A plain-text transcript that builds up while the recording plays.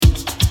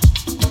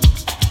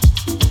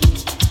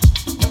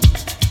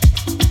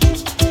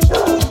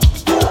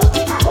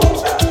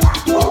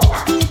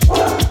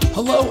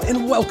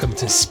Welcome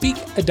to Speak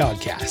a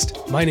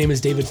Dogcast. My name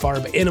is David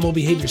Farb, Animal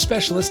Behavior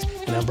Specialist,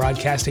 and I'm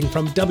broadcasting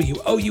from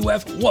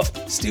WOUF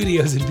Woof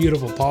Studios in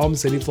beautiful Palm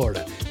City,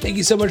 Florida. Thank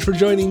you so much for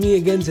joining me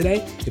again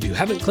today. If you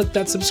haven't clicked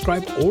that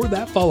subscribe or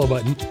that follow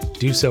button,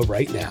 do so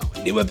right now.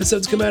 New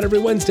episodes come out every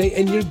Wednesday,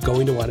 and you're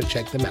going to want to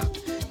check them out.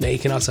 Now you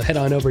can also head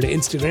on over to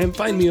Instagram,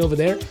 find me over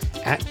there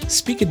at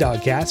Speak a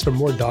Dogcast for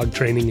more dog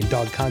training and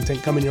dog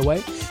content coming your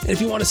way. And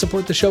if you want to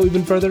support the show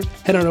even further,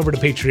 head on over to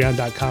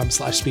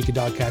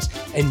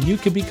patreon.com/speakadogcast and you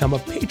can become a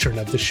patron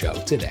of the show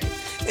today.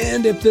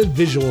 And if the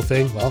visual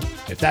thing, well,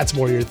 if that's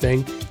more your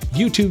thing,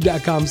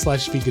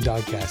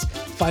 youtube.com/speakadogcast.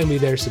 Find me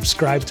there,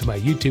 subscribe to my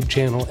YouTube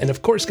channel. And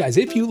of course, guys,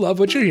 if you love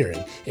what you're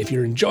hearing, if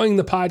you're enjoying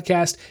the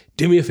podcast,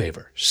 do me a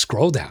favor,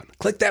 scroll down,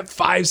 click that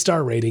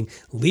 5-star rating,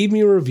 leave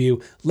me a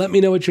review, let me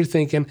know what you're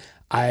thinking.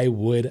 I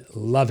would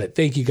love it.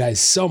 Thank you guys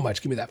so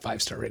much. Give me that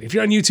 5-star rating. If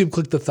you're on YouTube,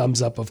 click the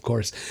thumbs up, of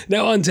course.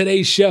 Now on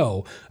today's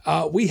show,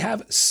 we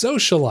have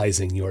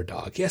socializing your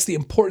dog. Yes, the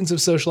importance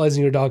of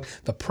socializing your dog,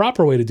 the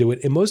proper way to do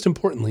it, and most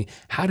importantly,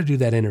 how to do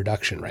that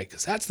introduction right,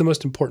 because that's the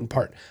most important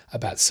part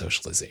about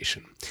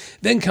socialization.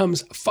 Then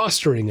comes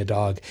fostering a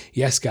dog.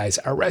 Yes, guys,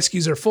 our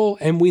rescues are full,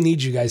 and we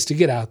need you guys to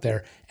get out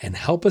there and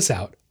help us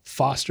out.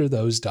 Foster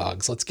those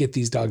dogs. Let's get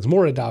these dogs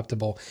more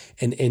adoptable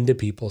and into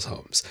people's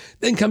homes.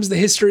 Then comes the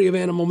History of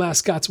Animal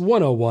Mascots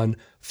 101,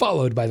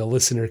 followed by the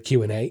listener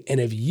Q&A.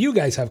 And if you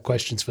guys have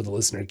questions for the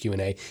listener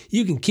Q&A,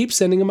 you can keep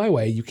sending them my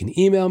way. You can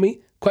email me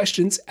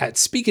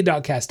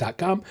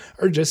questions@speakadogcast.com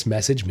or just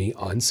message me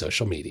on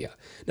social media.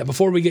 Now,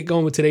 before we get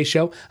going with today's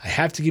show, I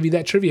have to give you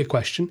that trivia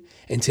question.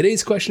 And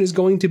today's question is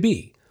going to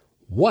be,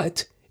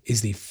 what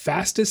is the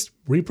fastest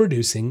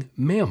reproducing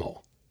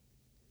mammal?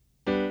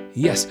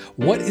 Yes,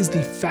 what is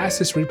the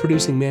fastest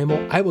reproducing mammal?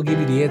 I will give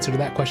you the answer to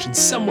that question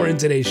somewhere in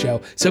today's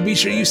show, so be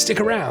sure you stick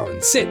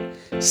around, sit,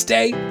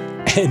 stay,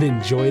 and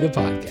enjoy the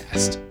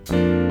podcast.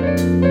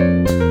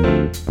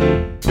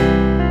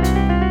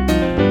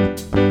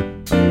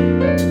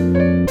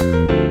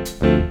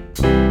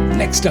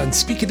 Next on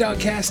Speak a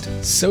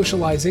Dogcast,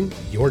 socializing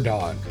your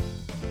dog.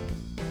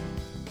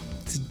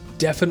 It's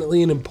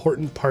definitely an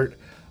important part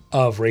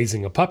of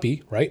raising a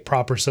puppy, right?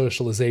 Proper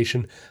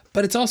socialization,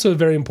 but it's also a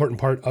very important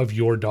part of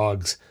your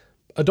dog's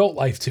adult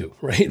life too,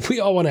 right?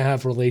 We all want to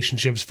have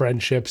relationships,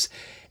 friendships,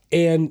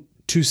 and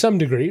to some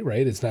degree,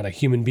 right? It's not a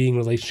human being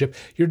relationship.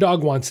 Your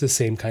dog wants the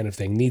same kind of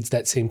thing, needs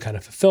that same kind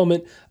of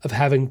fulfillment of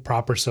having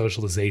proper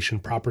socialization,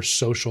 proper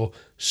social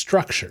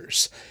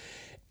structures.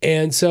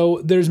 And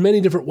so there's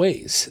many different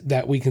ways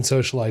that we can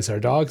socialize our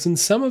dogs, and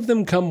some of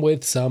them come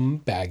with some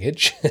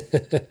baggage,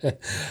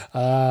 such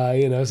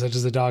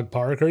as a dog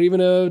park or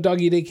even a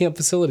doggy day camp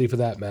facility for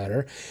that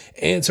matter.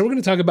 And so we're going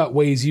to talk about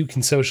ways you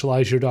can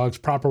socialize your dogs,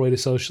 proper way to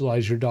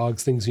socialize your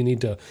dogs, things you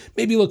need to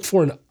maybe look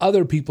for in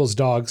other people's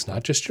dogs,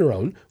 not just your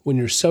own, when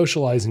you're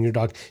socializing your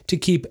dog to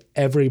keep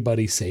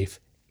everybody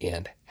safe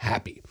and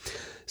happy.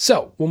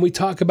 So when we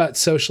talk about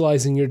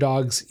socializing your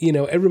dogs,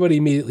 everybody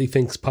immediately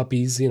thinks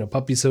puppies,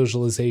 puppy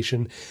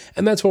socialization,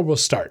 and that's where we'll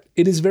start.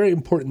 It is very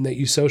important that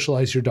you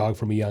socialize your dog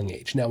from a young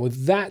age. Now,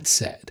 with that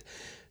said,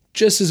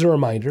 just as a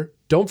reminder,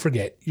 don't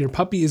forget, your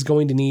puppy is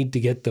going to need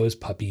to get those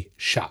puppy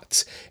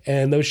shots.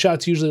 And those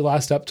shots usually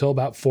last up till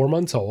about 4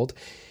 months old.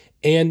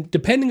 And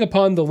depending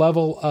upon the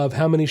level of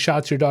how many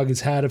shots your dog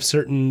has had of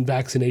certain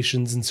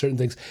vaccinations and certain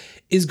things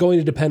is going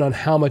to depend on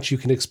how much you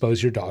can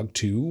expose your dog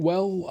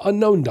to,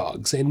 unknown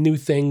dogs and new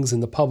things in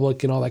the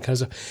public and all that kind of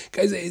stuff.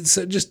 Guys, it's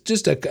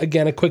just a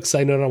quick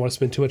side note. I don't want to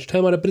spend too much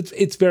time on it, but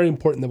it's very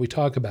important that we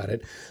talk about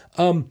it.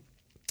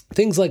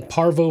 Things like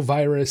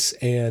parvovirus,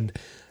 and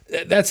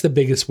that's the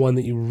biggest one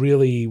that you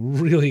really,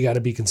 really got to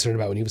be concerned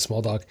about when you have a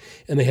small dog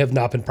and they have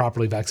not been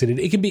properly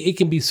vaccinated. It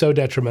can be so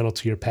detrimental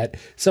to your pet.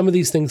 Some of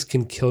these things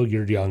can kill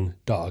your young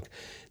dog.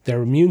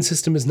 Their immune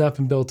system has not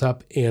been built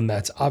up, and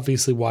that's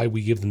obviously why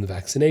we give them the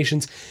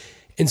vaccinations.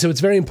 And so it's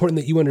very important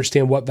that you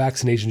understand what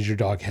vaccinations your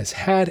dog has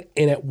had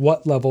and at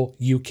what level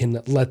you can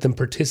let them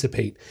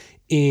participate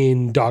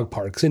in dog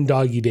parks and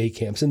doggy day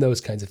camps and those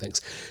kinds of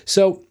things.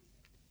 So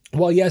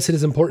while yes, it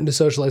is important to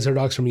socialize our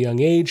dogs from a young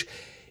age,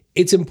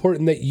 it's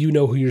important that you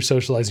know who you're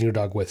socializing your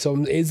dog with.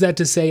 So is that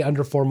to say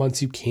under 4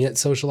 months you can't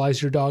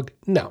socialize your dog?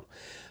 No.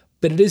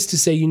 But it is to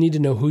say you need to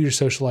know who you're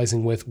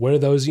socializing with, where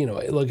those,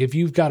 look, if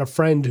you've got a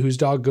friend whose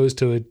dog goes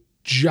to a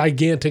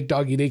gigantic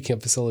doggy day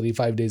camp facility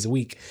 5 days a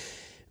week,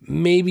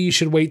 maybe you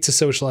should wait to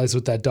socialize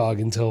with that dog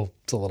until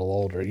it's a little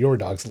older, your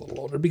dog's a little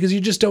older, because you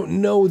just don't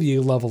know the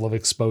level of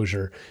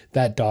exposure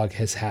that dog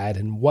has had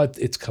and what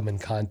it's come in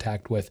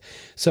contact with.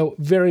 So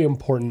very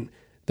important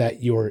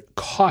that you're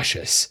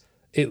cautious,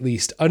 at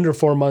least under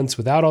 4 months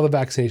without all the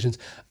vaccinations,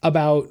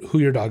 about who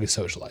your dog is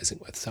socializing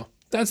with. So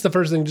that's the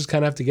first thing. Just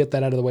kind of have to get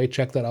that out of the way,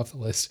 check that off the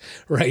list,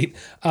 right?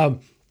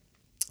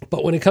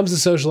 But when it comes to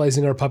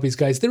socializing our puppies,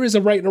 guys, there is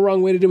a right and a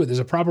wrong way to do it. There's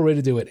a proper way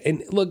to do it.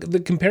 And look, the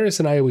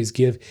comparison I always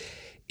give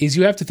is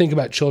you have to think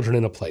about children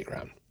in a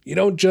playground. You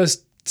don't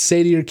just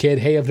say to your kid,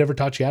 hey, I've never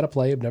taught you how to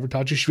play. I've never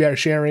taught you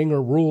sharing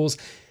or rules.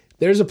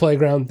 There's a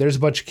playground. There's a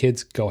bunch of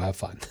kids. Go have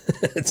fun.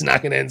 It's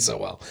not going to end so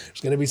well.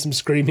 There's going to be some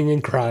screaming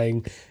and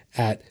crying.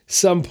 at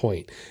some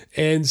point.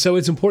 And so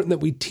it's important that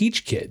we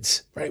teach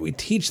kids, right? We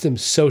teach them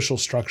social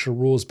structure,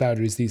 rules,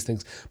 boundaries, these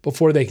things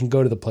before they can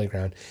go to the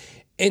playground.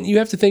 And you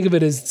have to think of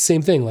it as the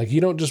same thing. Like, you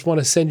don't just want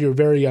to send your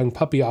very young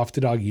puppy off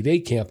to doggy day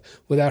camp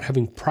without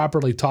having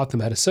properly taught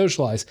them how to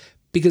socialize,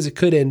 because it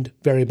could end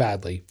very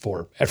badly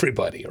for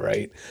everybody,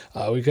 right?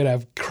 We could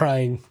have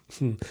crying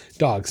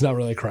dogs, not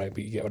really crying,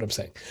 but you get what I'm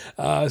saying.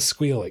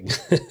 Squealing.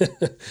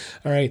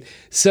 All right.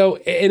 So,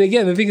 and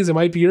again, the thing is, it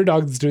might be your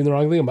dog that's doing the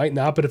wrong thing. It might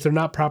not, but if they're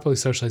not properly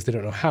socialized, they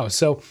don't know how.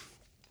 So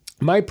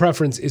my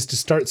preference is to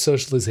start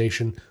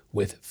socialization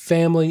with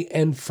family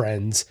and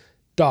friends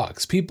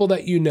dogs, people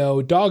that you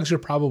know, dogs you're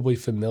probably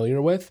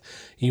familiar with.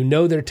 You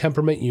know their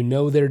temperament, you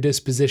know their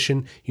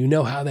disposition, you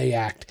know how they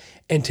act.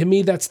 And to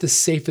me, that's the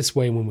safest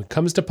way when it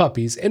comes to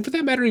puppies, and for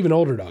that matter, even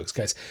older dogs,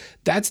 guys.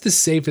 That's the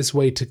safest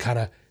way to kind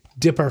of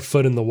dip our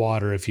foot in the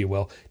water, if you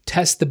will,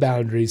 test the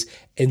boundaries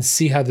and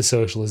see how the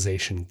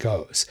socialization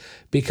goes.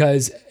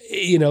 Because,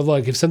 you know,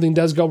 look, if something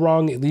does go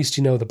wrong, at least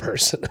you know the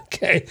person,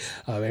 okay?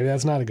 Maybe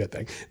that's not a good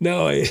thing.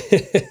 No,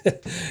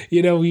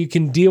 you know, you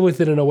can deal with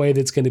it in a way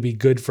that's going to be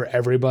good for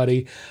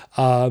everybody.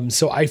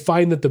 So I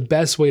find that the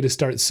best way to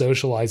start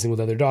socializing with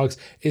other dogs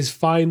is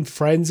find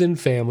friends and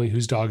family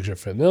whose dogs you're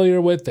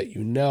familiar with, that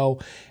you know,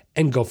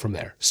 and go from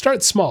there.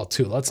 Start small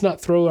too. Let's not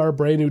throw our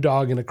brand new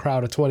dog in a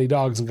crowd of 20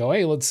 dogs and go,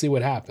 hey, let's see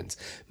what happens.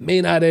 May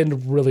not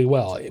end really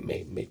well. It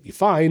may be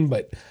fine,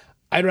 but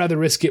I'd rather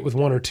risk it with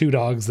 1 or 2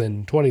 dogs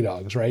than 20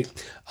 dogs, right?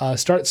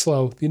 Start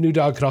slow. The new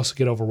dog could also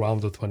get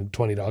overwhelmed with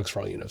 20 dogs for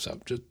all you know. So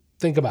just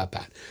think about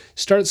that.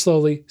 Start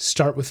slowly.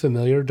 Start with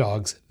familiar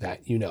dogs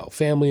that you know.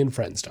 Family and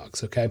friends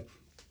dogs, okay?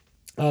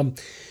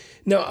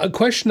 Now, a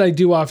question I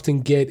do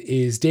often get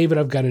is, David,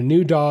 I've got a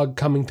new dog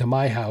coming to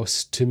my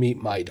house to meet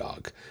my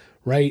dog.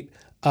 Right?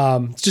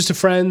 It's just a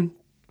friend.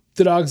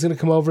 The dog's going to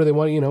come over. They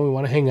want, we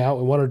want to hang out.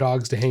 We want our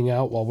dogs to hang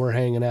out while we're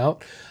hanging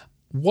out.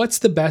 What's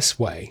the best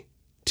way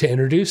to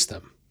introduce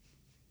them?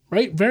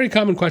 Right? Very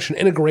common question,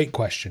 and a great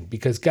question,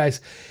 because guys,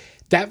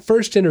 that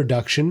first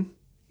introduction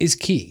is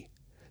key.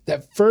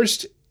 That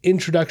first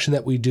introduction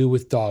that we do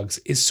with dogs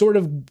is sort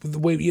of the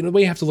way you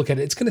have to look at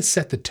it. It's going to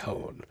set the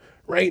tone,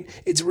 right?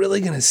 It's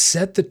really going to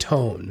set the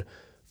tone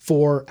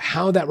for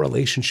how that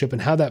relationship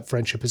and how that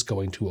friendship is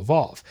going to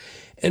evolve.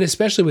 And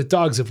especially with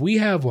dogs, if we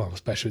have,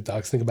 especially with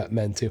dogs, think about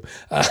men too.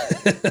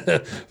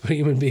 But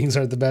human beings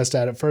aren't the best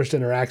at it. First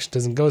interaction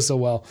doesn't go so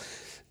well.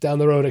 Down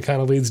the road, it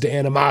kind of leads to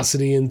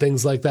animosity and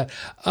things like that.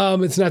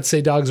 It's not to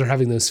say dogs are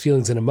having those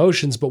feelings and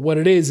emotions, but what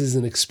it is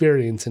an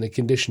experience and a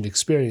conditioned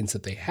experience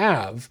that they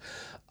have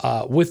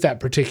with that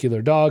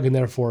particular dog, and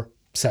therefore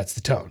sets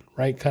the tone,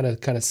 right? Kind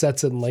of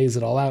sets it and lays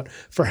it all out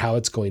for how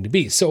it's going to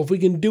be. So if we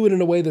can do it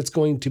in a way that's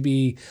going to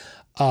be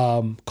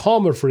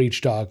calmer for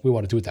each dog, we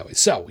want to do it that way.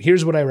 So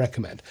here's what I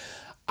recommend.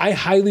 I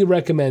highly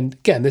recommend,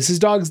 again, this is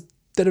dogs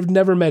that have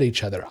never met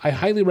each other. I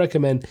highly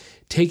recommend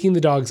taking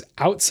the dogs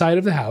outside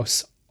of the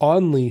house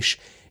on leash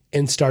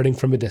and starting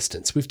from a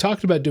distance. We've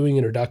talked about doing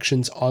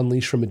introductions on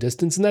leash from a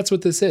distance, and that's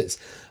what this is.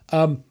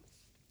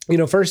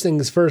 First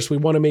things first, we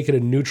want to make it a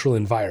neutral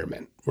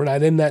environment. We're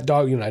not in that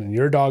dog, not in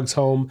your dog's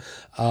home,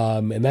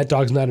 and that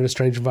dog's not in a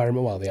strange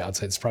environment. Well, the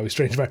outside's probably a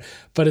strange environment,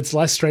 but it's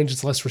less strange,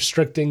 it's less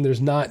restricting.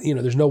 There's not,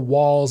 there's no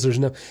walls, there's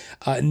no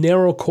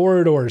narrow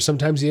corridors.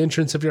 Sometimes the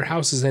entrance of your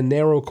house is a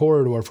narrow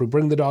corridor. If we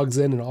bring the dogs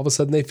in and all of a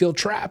sudden they feel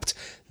trapped,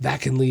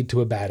 that can lead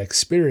to a bad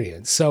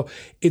experience. So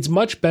it's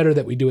much better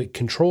that we do it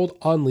controlled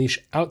on leash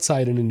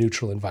outside in a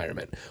neutral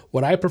environment.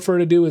 What I prefer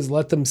to do is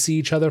let them see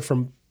each other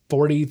from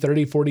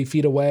 30, 40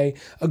 feet away,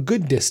 a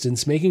good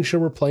distance, making sure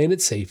we're playing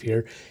it safe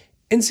here,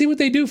 and see what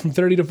they do from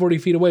 30 to 40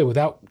 feet away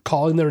without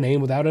calling their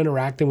name, without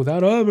interacting,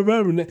 without,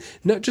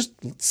 no,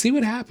 just see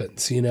what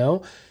happens,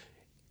 And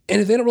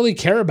if they don't really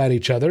care about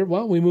each other,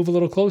 well, we move a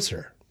little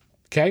closer,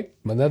 okay?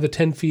 Another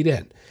 10 feet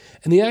in.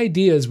 And the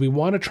idea is we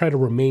want to try to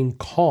remain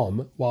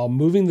calm while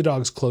moving the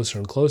dogs closer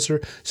and closer,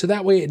 so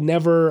that way it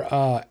never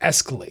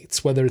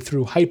escalates, whether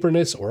through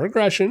hyperness or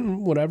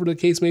aggression, whatever the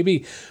case may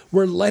be.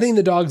 We're letting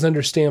the dogs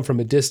understand from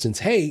a distance,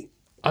 hey,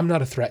 I'm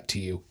not a threat to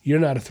you. You're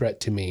not a threat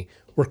to me.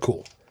 We're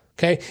cool.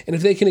 Okay. And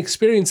if they can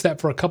experience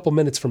that for a couple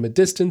minutes from a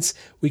distance,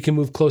 we can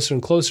move closer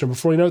and closer. And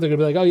before you know it, they're going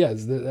to be like, oh, yeah,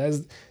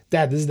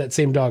 Dad, this is that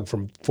same dog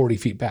from 40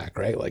 feet back,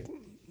 right? Like,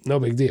 no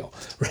big deal,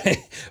 right?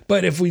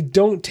 But if we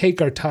don't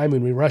take our time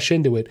and we rush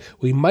into it,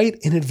 we might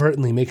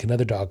inadvertently make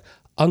another dog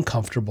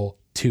uncomfortable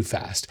too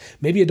fast.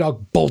 Maybe a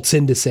dog bolts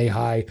in to say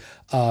hi,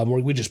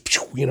 or we just,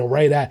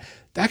 right at.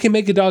 That can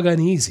make a dog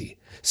uneasy.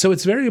 So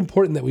it's very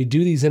important that we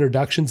do these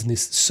introductions and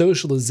this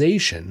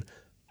socialization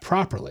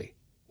properly.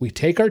 We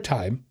take our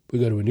time. We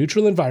go to a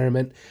neutral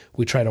environment.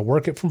 We try to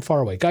work it from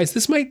far away. Guys,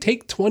 this might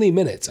take 20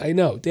 minutes. I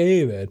know,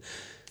 David.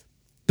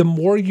 The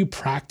more you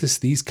practice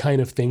these kind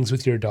of things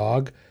with your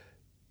dog,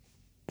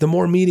 the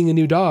more meeting a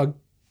new dog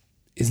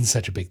isn't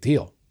such a big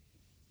deal,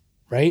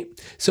 right?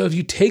 So if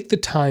you take the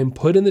time,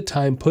 put in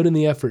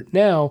the effort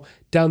now,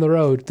 down the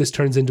road, this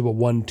turns into a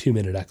 1-2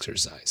 minute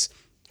exercise,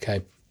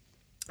 okay?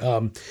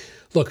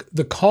 Look,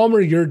 the calmer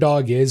your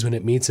dog is when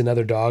it meets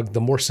another dog, the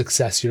more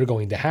success you're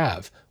going to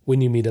have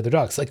when you meet other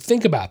dogs. Like,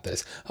 think about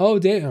this. Oh,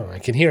 I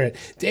can hear it.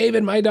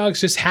 David, my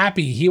dog's just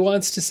happy. He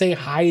wants to say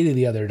hi to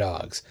the other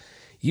dogs.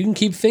 You can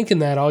keep thinking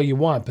that all you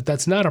want, but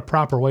that's not a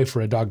proper way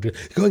for a dog to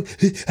going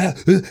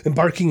and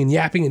barking and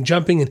yapping and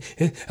jumping.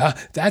 And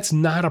that's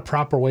not a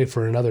proper way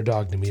for another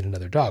dog to meet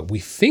another dog. We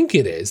think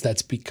it is.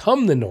 That's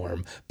become the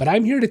norm. But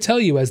I'm here to tell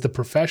you, as the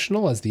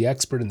professional, as the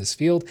expert in this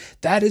field,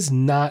 that is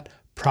not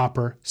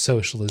proper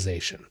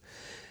socialization.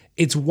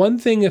 It's one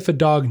thing if a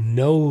dog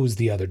knows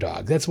the other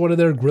dog. That's one of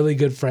their really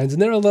good friends,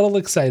 and they're a little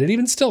excited.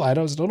 Even still, I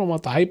don't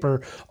want the hyper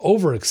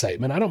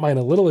overexcitement. I don't mind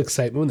a little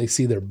excitement when they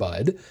see their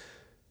bud.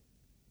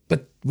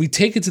 But we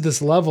take it to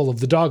this level of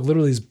the dog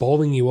literally is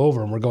bowling you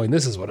over, and we're going,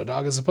 this is what a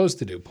dog is supposed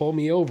to do. Pull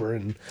me over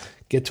and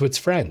get to its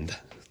friend.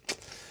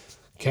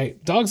 Okay,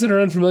 dogs that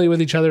are unfamiliar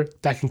with each other,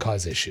 that can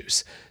cause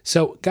issues.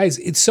 So guys,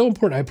 it's so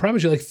important. I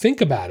promise you, like, think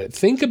about it.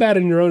 Think about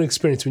it in your own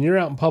experience. When you're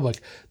out in public,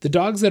 the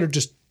dogs that are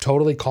just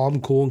totally calm,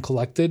 cool, and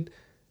collected,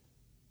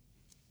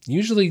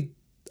 usually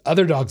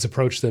other dogs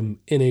approach them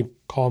in a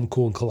calm,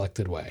 cool, and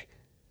collected way,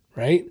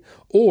 right?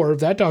 Or if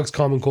that dog's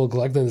calm and cool and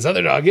collected and this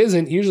other dog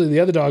isn't, usually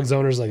the other dog's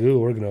owner's like, ooh,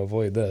 we're going to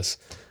avoid this.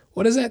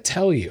 What does that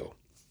tell you?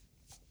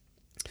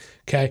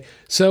 Okay,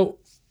 so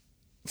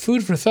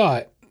food for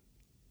thought.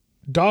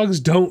 Dogs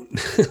don't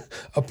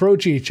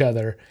approach each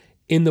other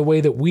in the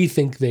way that we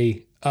think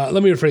they,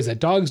 let me rephrase that.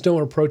 Dogs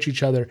don't approach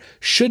each other,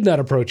 should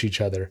not approach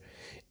each other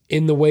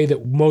in the way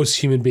that most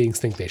human beings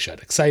think they should.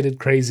 Excited,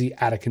 crazy,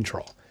 out of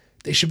control.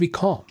 They should be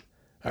calm.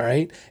 All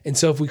right. And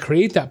so if we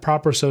create that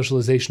proper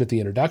socialization at the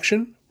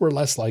introduction, we're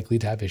less likely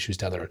to have issues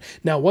down the road.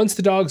 Now, once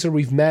the dogs are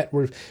we've met,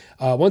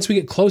 once we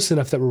get close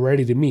enough that we're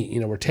ready to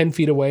meet, we're 10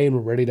 feet away and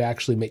we're ready to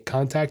actually make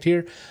contact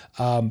here.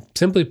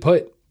 Simply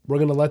put, we're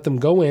going to let them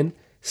go in,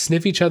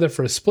 sniff each other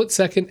for a split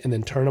second, and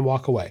then turn and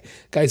walk away.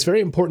 Guys, very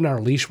important our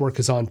leash work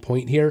is on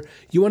point here.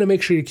 You want to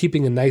make sure you're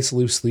keeping a nice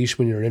loose leash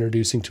when you're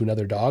introducing to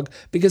another dog,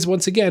 because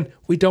once again,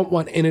 we don't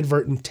want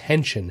inadvertent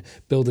tension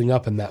building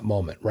up in that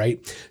moment, right?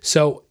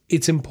 So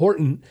it's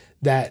important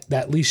that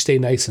that leash stay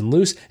nice and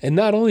loose. And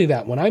not only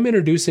that, when I'm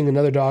introducing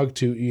another dog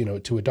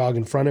to a dog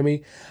in front of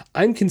me,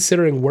 I'm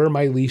considering where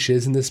my leash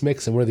is in this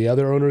mix and where the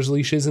other owner's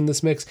leash is in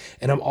this mix.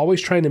 And I'm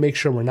always trying to make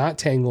sure we're not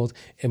tangled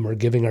and we're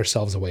giving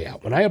ourselves a way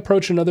out. When I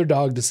approach another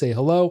dog to say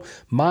hello,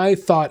 my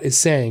thought is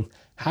saying,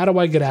 how do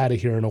I get out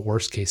of here in a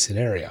worst case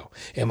scenario?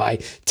 Am I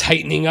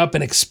tightening up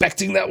and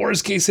expecting that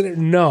worst case scenario?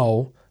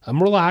 No,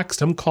 I'm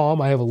relaxed. I'm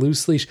calm. I have a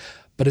loose leash.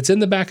 But it's in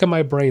the back of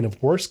my brain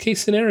of worst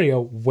case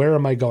scenario, where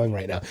am I going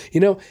right now?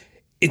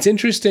 It's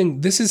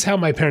interesting. This is how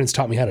my parents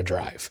taught me how to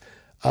drive.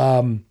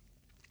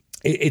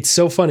 It's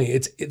so funny.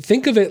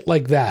 Think of it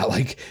like that.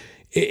 Like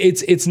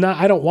it's not,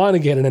 I don't want to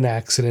get in an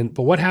accident,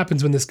 but what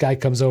happens when this guy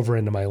comes over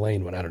into my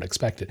lane when I don't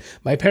expect it?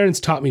 My parents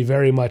taught me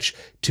very much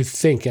to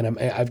think, and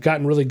I've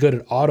gotten really good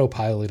at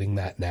autopiloting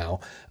that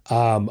now,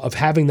 of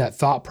having that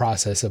thought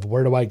process of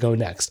where do I go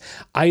next?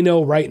 I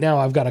know right now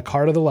I've got a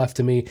car to the left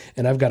of me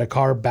and I've got a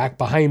car back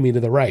behind me to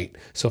the right.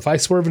 So if I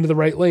swerve into the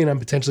right lane, I'm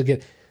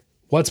potentially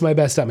what's my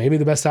best option? Maybe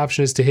the best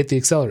option is to hit the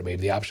accelerator.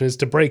 Maybe the option is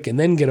to brake and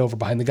then get over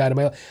behind the guy to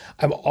my left.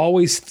 I'm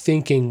always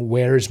thinking,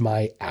 where's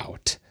my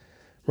out?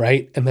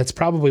 Right? And that's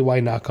probably why,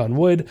 knock on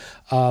wood,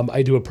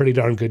 I do a pretty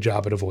darn good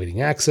job at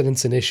avoiding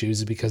accidents and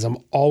issues, because I'm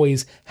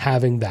always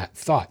having that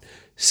thought.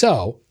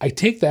 So I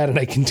take that and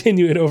I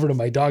continue it over to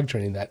my dog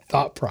training, that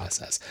thought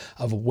process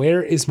of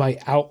where is my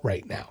out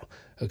right now?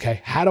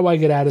 Okay. How do I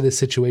get out of this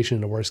situation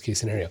in a worst case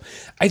scenario?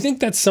 I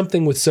think that's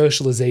something with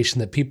socialization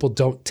that people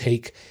don't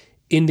take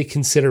into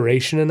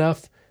consideration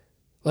enough.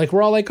 Like,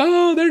 we're all like,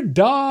 oh, they're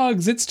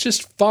dogs. It's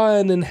just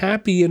fun and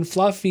happy and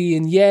fluffy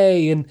and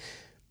yay. And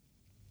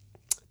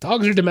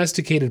dogs are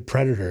domesticated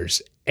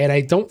predators. And I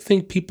don't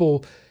think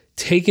people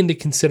take into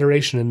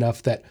consideration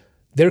enough that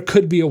there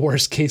could be a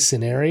worst case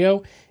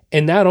scenario.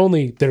 And not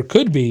only there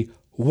could be,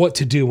 what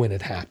to do when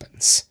it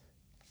happens.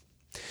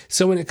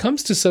 So when it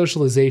comes to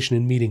socialization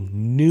and meeting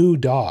new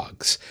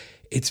dogs,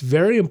 it's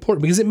very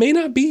important, because it may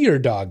not be your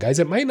dog, guys.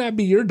 It might not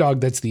be your dog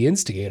that's the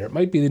instigator. It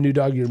might be the new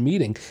dog you're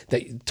meeting,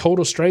 that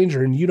total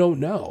stranger, and you don't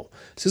know.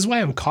 This is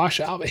why I'm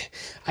cautious.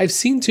 I've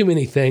seen too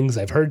many things.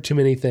 I've heard too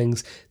many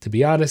things. To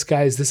be honest,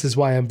 guys, this is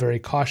why I'm very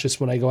cautious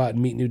when I go out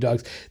and meet new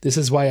dogs. This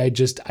is why I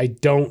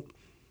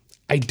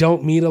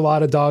don't meet a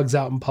lot of dogs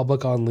out in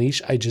public on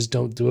leash. I just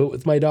don't do it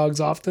with my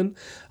dogs often.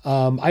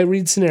 I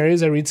read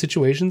scenarios, I read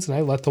situations, and I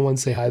let the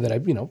ones say hi that I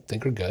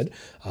think are good.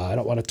 I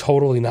don't want to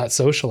totally not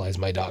socialize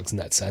my dogs in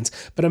that sense,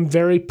 but I'm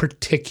very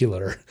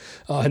particular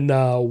on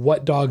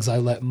what dogs I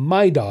let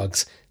my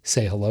dogs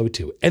say hello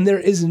to. And there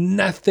is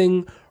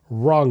nothing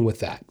wrong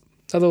with that.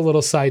 Another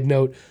little side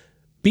note,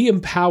 be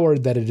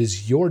empowered that it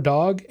is your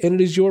dog and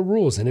it is your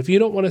rules. And if you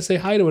don't want to say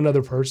hi to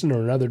another person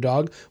or another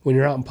dog when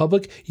you're out in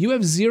public, you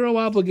have zero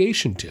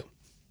obligation to.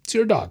 It's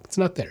your dog. It's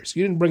not theirs.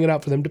 You didn't bring it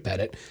out for them to pet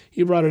it.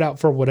 You brought it out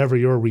for whatever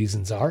your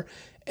reasons are.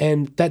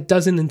 And that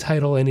doesn't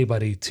entitle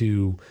anybody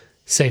to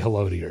say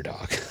hello to your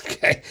dog.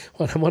 Okay.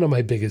 One of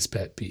my biggest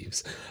pet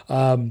peeves.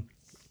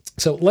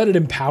 So let it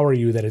empower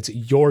you that it's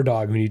your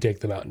dog when you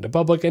take them out into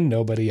public and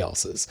nobody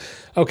else's.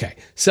 Okay.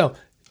 So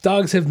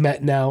dogs have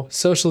met now.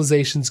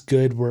 Socialization's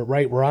good.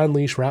 We're on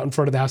leash. We're out in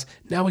front of the house.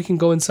 Now we can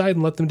go inside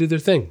and let them do their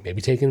thing.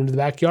 Maybe take them to the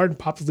backyard and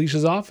pop the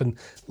leashes off and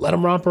let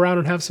them romp around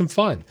and have some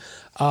fun.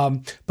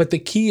 But the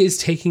key is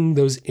taking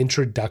those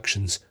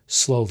introductions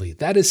slowly.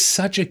 That is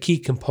such a key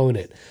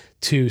component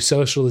to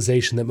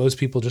socialization that most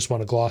people just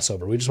want to gloss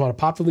over. We just want to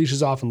pop the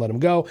leashes off and let them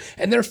go.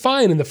 And they're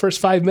fine in the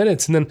first 5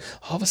 minutes. And then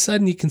all of a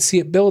sudden you can see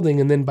it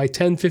building. And then by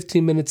 10,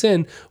 15 minutes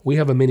in, we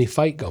have a mini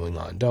fight going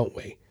on, don't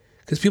we?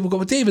 Because people go,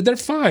 well, David, they're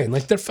fine.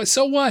 Like,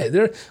 so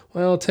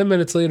what? 10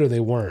 minutes later, they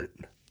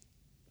weren't.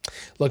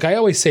 Look, I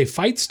always say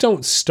fights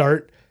don't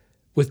start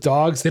with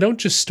dogs. They don't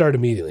just start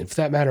immediately. And for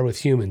that matter,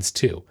 with humans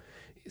too.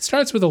 It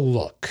starts with a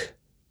look.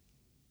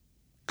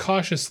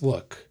 Cautious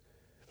look.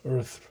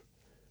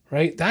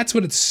 Right? That's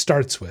what it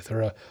starts with,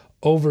 or a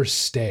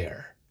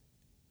overstare.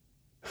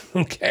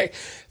 Okay?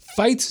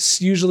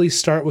 Fights usually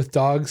start with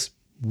dogs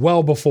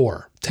well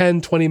before,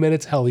 10, 20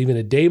 minutes, hell, even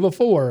a day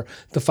before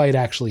the fight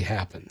actually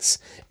happens.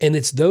 And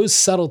it's those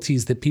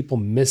subtleties that people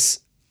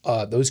miss,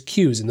 those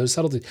cues and those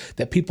subtleties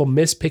that people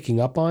miss picking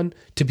up on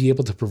to be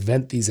able to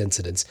prevent these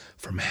incidents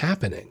from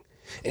happening.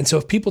 And so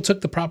if people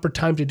took the proper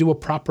time to do a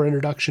proper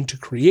introduction to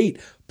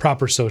create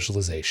proper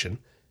socialization,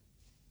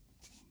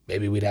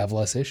 maybe we'd have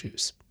less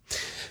issues.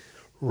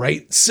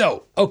 Right?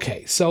 So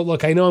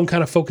look, I know I'm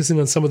kind of focusing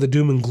on some of the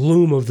doom and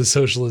gloom of the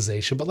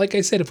socialization, but like I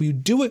said, if we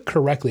do it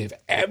correctly, if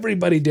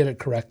everybody did it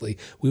correctly,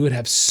 we would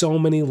have so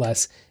many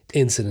less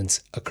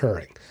incidents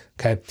occurring.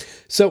 Okay.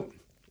 So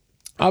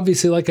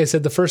obviously, like I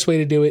said, the first way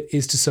to do it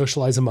is to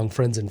socialize among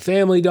friends and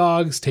family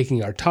dogs,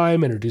 taking our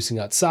time, introducing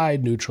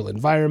outside, neutral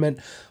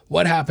environment.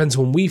 What happens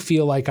when we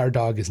feel like our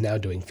dog is now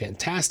doing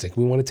fantastic?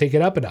 We want to take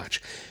it up a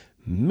notch.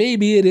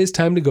 Maybe it is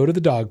time to go to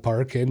the dog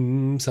park,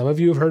 and some of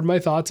you have heard my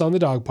thoughts on the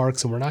dog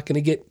parks, and we're not going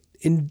to get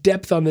in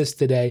depth on this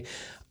today.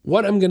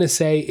 What I'm going to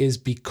say is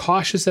be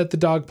cautious at the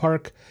dog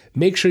park.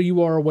 Make sure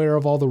you are aware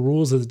of all the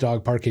rules of the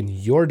dog park and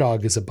your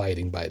dog is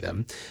abiding by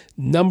them.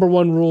 Number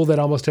one rule that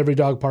almost every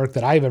dog park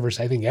that I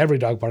think every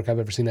dog park I've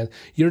ever seen has,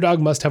 your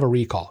dog must have a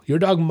recall. Your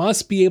dog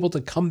must be able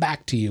to come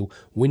back to you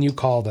when you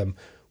call them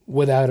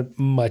without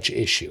much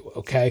issue,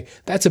 okay?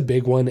 That's a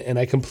big one, and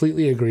I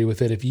completely agree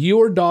with it. If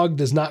your dog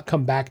does not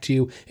come back to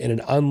you in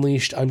an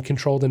unleashed,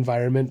 uncontrolled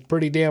environment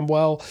pretty damn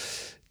well,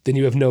 then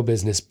you have no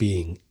business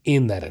being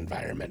in that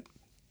environment.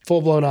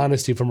 Full-blown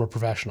honesty from a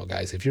professional,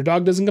 guys. If your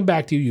dog doesn't come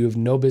back to you, you have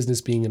no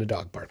business being in a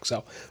dog park.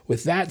 So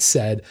with that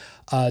said,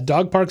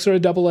 dog parks are a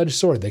double-edged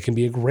sword. They can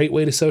be a great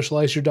way to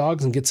socialize your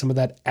dogs and get some of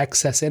that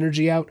excess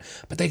energy out,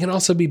 but they can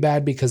also be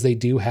bad because they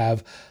do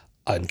have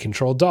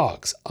uncontrolled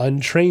dogs,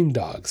 untrained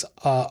dogs,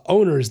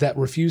 owners that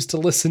refuse to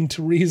listen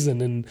to reason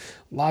and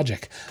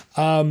logic.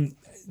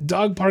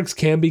 Dog parks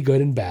can be good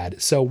and bad.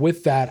 So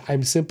with that,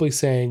 I'm simply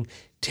saying,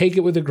 take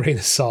it with a grain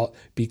of salt,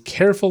 be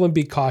careful and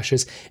be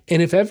cautious.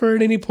 And if ever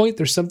at any point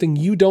there's something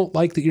you don't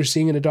like that you're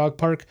seeing in a dog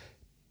park,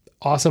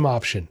 awesome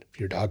option.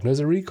 If your dog knows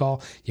a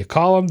recall, you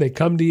call them, they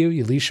come to you,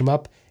 you leash them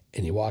up,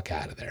 and you walk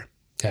out of there.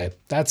 Okay,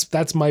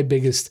 that's my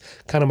biggest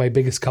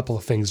couple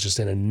of things just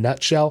in a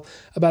nutshell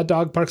about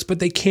dog parks, but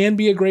they can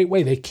be a great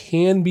way. They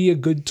can be a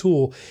good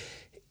tool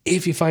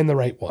if you find the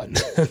right one.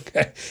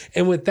 Okay.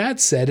 And with that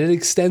said, it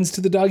extends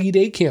to the doggy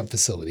day camp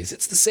facilities.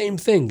 It's the same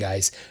thing,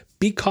 guys.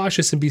 Be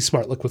cautious and be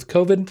smart. Look, with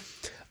COVID,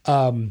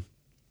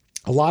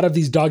 a lot of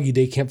these doggy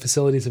day camp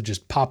facilities have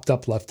just popped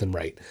up left and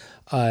right.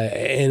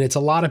 And it's a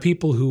lot of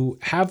people who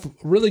have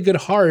really good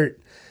heart,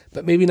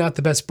 but maybe not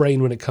the best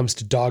brain when it comes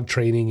to dog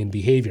training and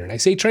behavior. And I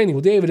say training,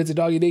 well, David, it's a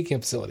doggy day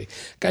camp facility.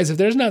 Guys, if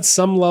there's not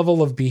some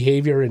level of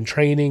behavior and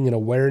training and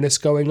awareness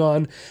going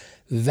on,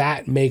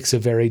 that makes a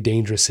very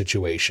dangerous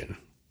situation.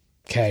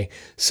 Okay,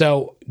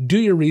 so do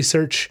your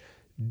research.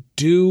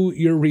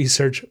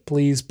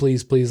 Please,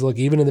 please, please. Look,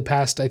 even in the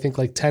past, I think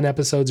like 10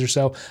 episodes or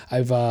so,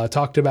 I've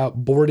talked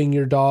about boarding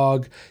your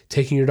dog,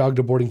 taking your dog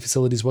to boarding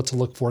facilities, what to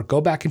look for. Go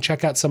back and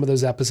check out some of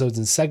those episodes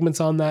and segments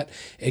on that.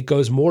 It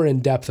goes more in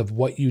depth of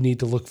what you need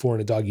to look for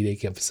in a doggy day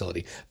camp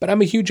facility. But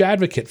I'm a huge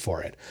advocate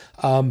for it.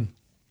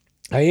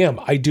 I am.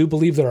 I do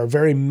believe there are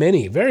very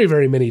many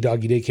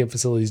doggy day camp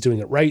facilities doing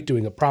it right,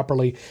 doing it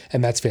properly,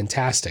 and that's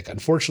fantastic.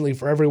 Unfortunately,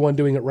 for everyone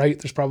doing it right,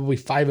 there's probably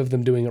 5 of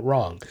them doing it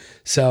wrong.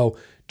 So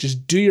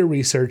just do your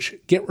research,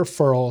 get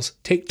referrals,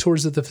 take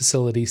tours of the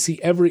facility, see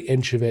every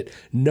inch of it,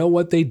 know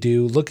what they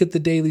do, look at the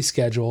daily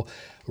schedule,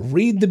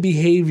 read the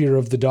behavior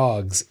of the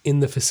dogs in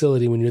the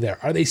facility when you're there.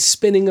 Are they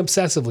spinning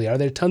obsessively? Are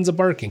there tons of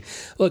barking?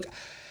 Look,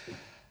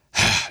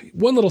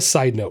 one little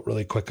side note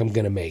really quick I'm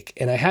going to make,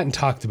 and I hadn't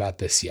talked about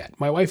this yet.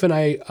 My wife and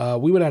I,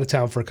 we went out of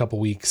town for a couple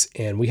weeks,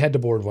 and we had to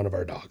board one of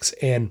our dogs.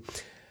 And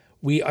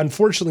we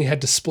unfortunately had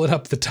to split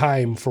up the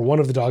time for one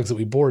of the dogs that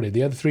we boarded.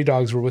 The other 3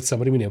 dogs were with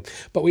somebody we knew.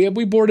 But we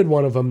boarded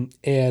one of them,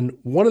 and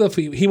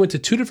he went to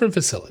 2 different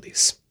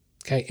facilities,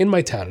 okay, in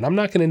my town. And I'm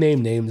not going to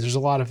name names. There's a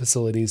lot of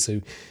facilities,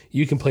 so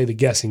you can play the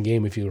guessing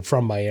game if you're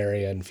from my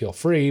area and feel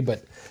free.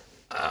 But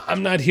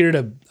I'm not here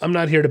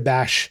to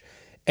bash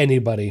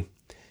anybody.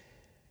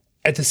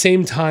 At the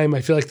same time,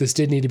 I feel like this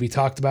did need to be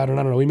talked about, and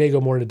I don't know, we may go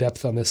more into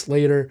depth on this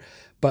later,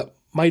 but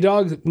my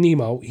dog,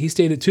 Nemo, he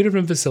stayed at 2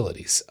 different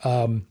facilities.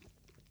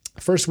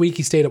 First week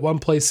he stayed at one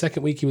place,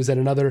 second week he was at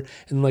another,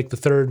 and like the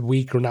third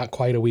week, or not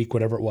quite a week,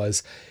 whatever it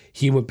was,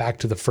 he went back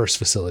to the first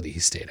facility he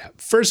stayed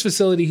at. First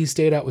facility he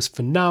stayed at was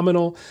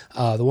phenomenal.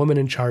 The woman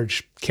in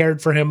charge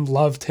cared for him,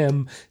 loved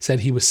him,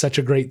 said he was such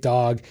a great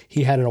dog.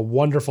 He had a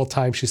wonderful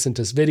time. She sent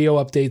us video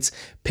updates,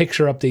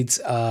 picture updates.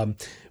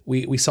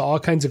 We saw all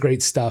kinds of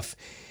great stuff,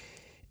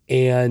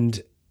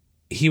 and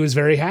he was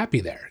very happy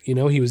there.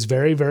 He was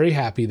very, very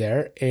happy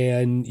there,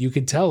 and you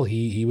could tell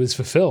he was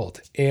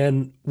fulfilled.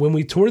 And when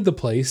we toured the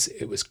place,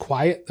 it was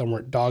quiet. There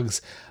weren't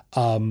dogs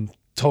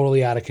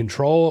totally out of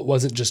control. It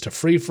wasn't just a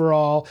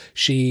free-for-all.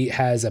 She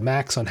has a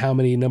max on how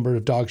many number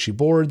of dogs she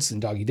boards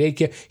in doggy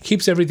daycare,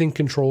 keeps everything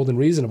controlled and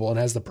reasonable, and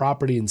has the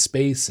property and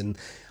space, and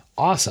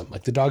awesome.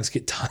 Like, the dogs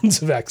get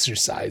tons of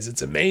exercise.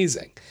 It's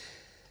amazing.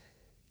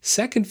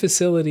 Second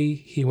facility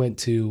he went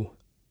to,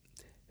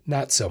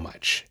 not so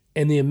much.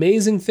 And the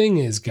amazing thing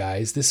is,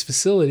 guys, this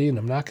facility, and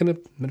I'm going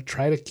to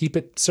try to keep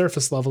it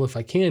surface level if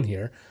I can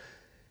here.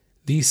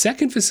 The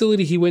second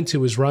facility he went to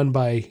was run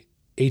by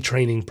a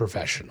training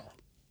professional.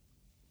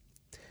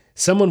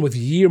 Someone with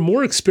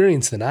more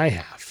experience than I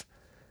have.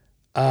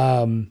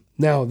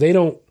 Now, they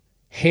don't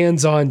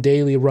hands-on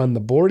daily run the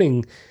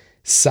boarding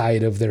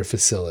side of their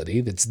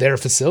facility. That's their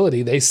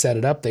facility. They set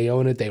it up, they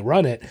own it, they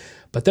run it,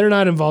 but they're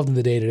not involved in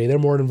the day-to-day. They're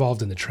more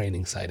involved in the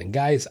training side. And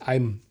guys,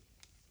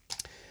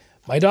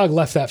 my dog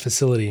left that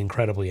facility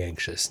incredibly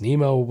anxious.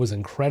 Nemo was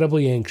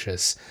incredibly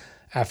anxious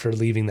after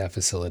leaving that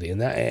facility.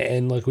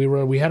 And look,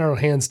 we had our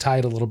hands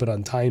tied a little bit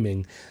on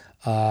timing.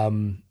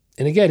 And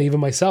again, even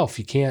myself,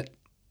 you can't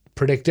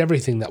predict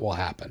everything that will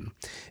happen.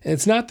 And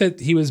it's not that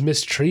he was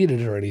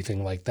mistreated or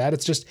anything like that.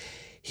 It's just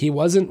he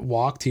wasn't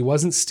walked, he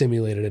wasn't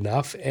stimulated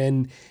enough,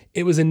 and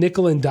it was a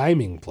nickel and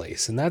diming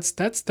place. And that's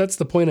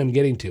the point I'm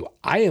getting to.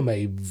 I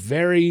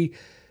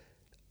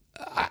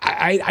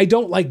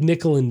don't like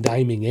nickel and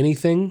diming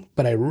anything,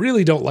 but I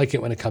really don't like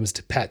it when it comes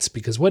to pets,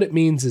 because what it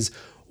means is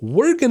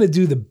we're going to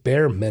do the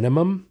bare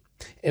minimum.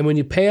 And when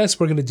you pay us,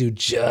 we're going to do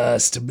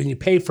when you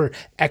pay for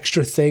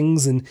extra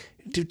things and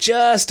do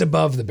just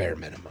above the bare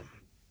minimum.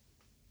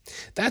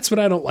 That's what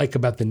I don't like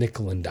about the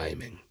nickel and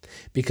diming,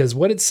 because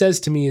what it says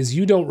to me is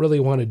you don't really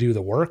want to do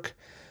the work,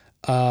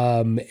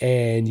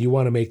 and you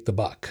want to make the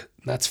buck.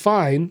 That's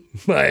fine,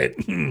 but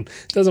it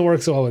doesn't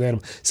work so well with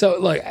animals. So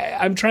look,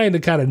 I'm trying to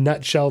kind of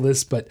nutshell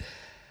this, but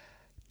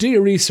do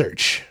your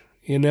research,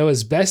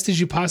 as best as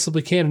you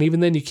possibly can. And even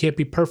then you can't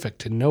be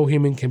perfect, and no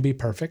human can be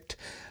perfect.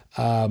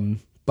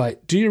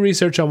 But do your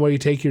research on where you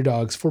take your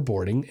dogs for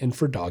boarding and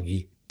for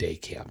doggy day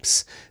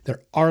camps.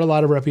 There are a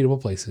lot of reputable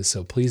places,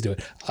 so please do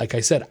it. Like I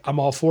said, I'm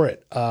all for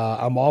it.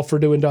 I'm all for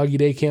doing doggy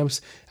day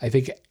camps. I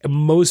think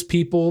most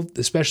people,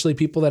 especially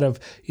people that have,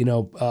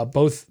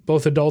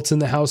 both adults in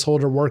the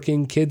household are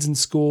working, kids in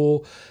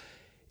school,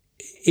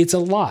 it's a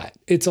lot.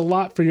 It's a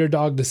lot for your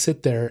dog to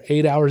sit there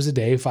 8 hours a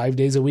day, 5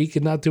 days a week,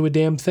 and not do a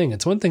damn thing.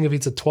 It's one thing if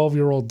it's a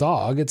 12-year-old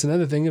dog. It's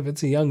another thing if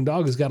it's a young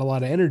dog who's got a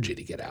lot of energy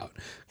to get out.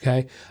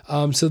 Okay.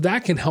 So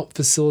that can help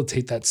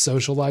facilitate that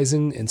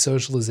socializing and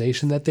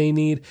socialization that they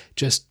need.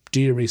 Just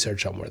do your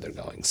research on where they're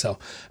going. So,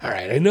 all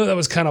right. I know that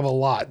was kind of a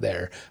lot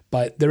there,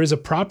 but there is a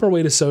proper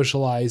way to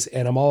socialize,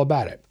 and I'm all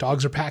about it.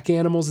 Dogs are pack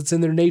animals. It's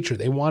in their nature.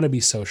 They want to be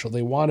social.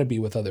 They want to be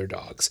with other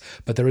dogs,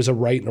 but there is a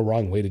right and a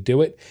wrong way to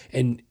do it.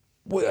 And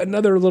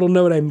another little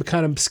note I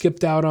kind of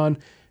skipped out on,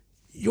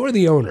 you're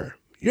the owner.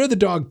 You're the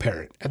dog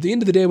parent. At the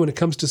end of the day, when it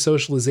comes to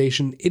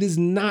socialization, it is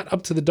not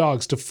up to the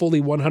dogs to fully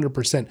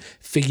 100%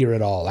 figure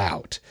it all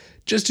out.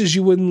 Just as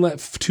you wouldn't let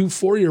 2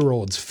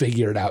 4-year-olds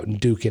figure it out and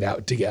duke it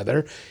out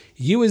together,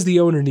 you as the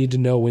owner need to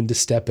know when to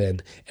step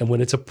in and when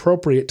it's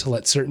appropriate to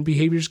let certain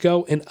behaviors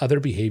go and other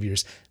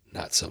behaviors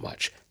not so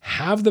much.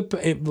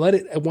 Let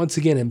it once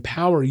again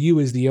empower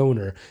you as the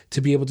owner to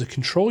be able to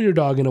control your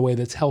dog in a way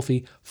that's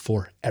healthy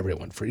for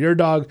everyone, for your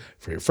dog,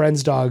 for your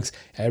friends' dogs,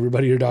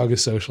 everybody your dog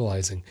is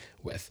socializing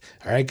with.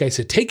 All right, guys,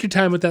 so take your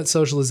time with that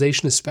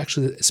socialization,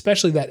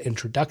 especially that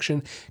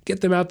introduction. Get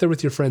them out there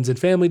with your friends and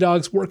family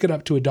dogs, work it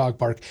up to a dog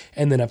park,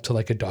 and then up to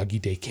like a doggy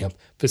day camp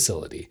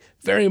facility.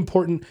 Very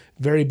important,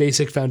 very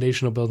basic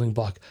foundational building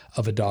block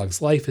of a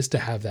dog's life is to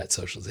have that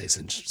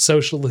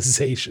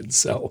socialization.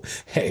 So,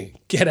 hey,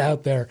 get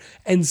out there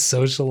and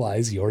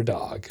socialize your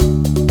dog.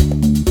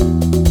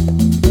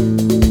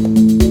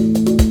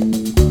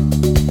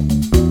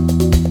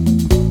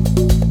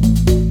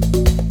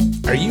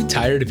 Are you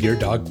tired of your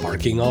dog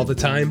barking all the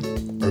time?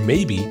 Or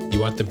maybe you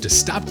want them to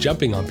stop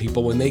jumping on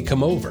people when they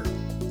come over?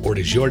 Or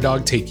does your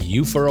dog take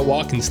you for a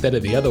walk instead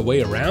of the other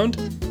way around?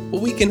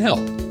 Well, we can help.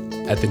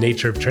 At The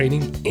Nature of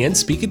Training and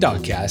Speak a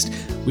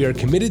Dogcast, we are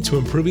committed to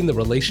improving the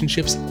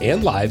relationships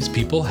and lives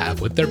people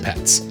have with their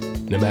pets.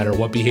 No matter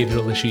what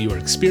behavioral issue you are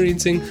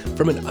experiencing,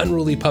 from an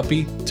unruly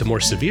puppy to more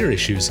severe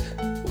issues,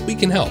 we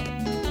can help.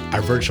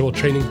 Our virtual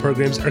training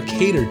programs are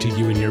catered to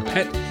you and your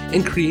pet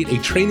and create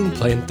a training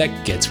plan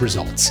that gets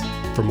results.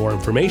 For more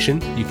information,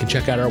 you can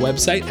check out our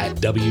website at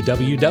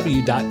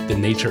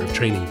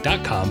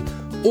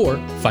www.thenatureoftraining.com or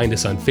find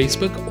us on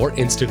Facebook or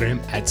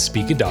Instagram at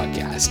Speak a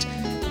Dogcast.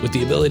 with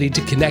the ability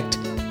to connect,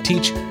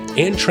 teach,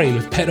 and train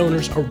with pet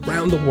owners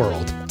around the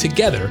world.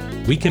 Together,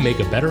 we can make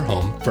a better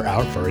home for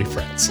our furry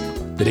friends.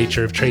 The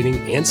Nature of Training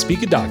and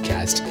Speak a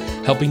Dogcast,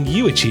 helping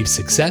you achieve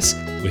success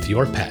with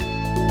your pet.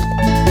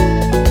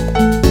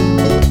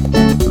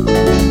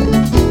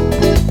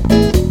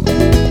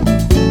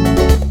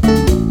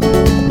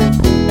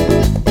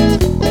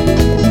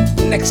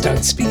 Next on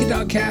Speak a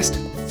Dogcast,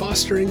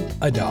 fostering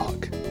a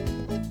dog.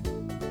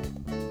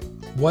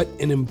 What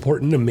an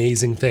important,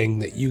 amazing thing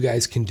that you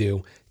guys can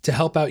do to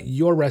help out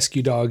your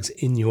rescue dogs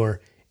in your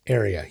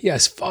area.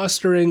 Yes,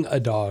 fostering a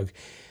dog.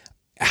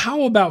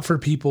 How about for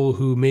people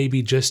who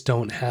maybe just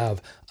don't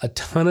have a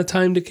ton of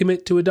time to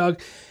commit to a dog?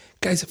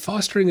 Guys,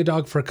 fostering a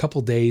dog for a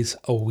couple days,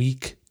 a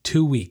week,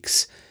 2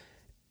 weeks,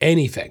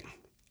 anything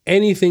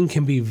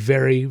can be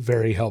very,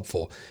 very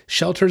helpful.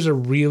 Shelters are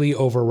really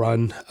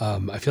overrun.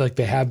 I feel like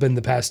they have been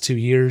the past 2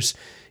 years,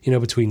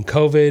 between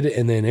COVID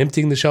and then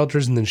emptying the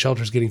shelters and then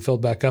shelters getting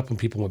filled back up when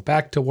people went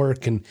back to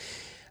work. And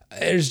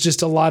there's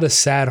just a lot of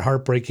sad,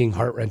 heartbreaking,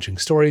 heart-wrenching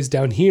stories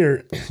down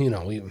here.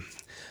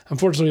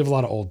 Unfortunately, we have a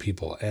lot of old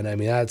people. And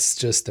that's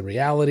just the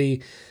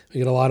reality. We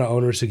get a lot of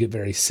owners who get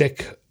very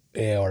sick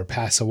or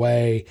pass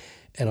away.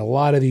 And a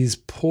lot of these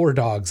poor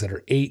dogs that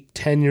are 8,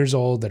 10 years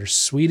old, that are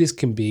sweet as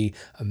can be,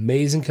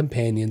 amazing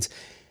companions,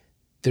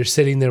 they're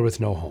sitting there with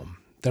no home.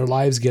 Their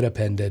lives get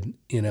upended,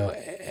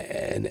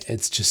 and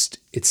it's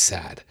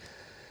sad.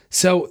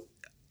 So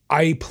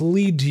I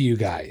plead to you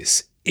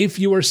guys, if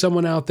you are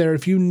someone out there,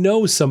 if you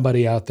know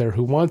somebody out there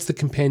who wants the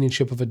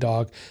companionship of a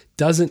dog,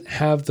 doesn't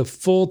have the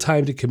full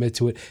time to commit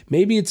to it,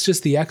 maybe it's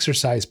just the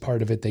exercise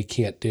part of it they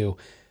can't do,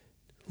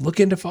 look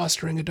into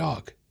fostering a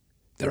dog.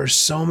 There are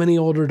so many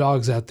older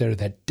dogs out there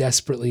that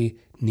desperately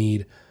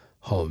need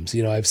homes.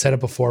 I've said it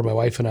before, my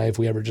wife and I, if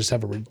we ever just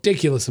have a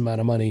ridiculous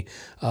amount of money,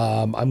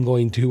 I'm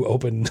going to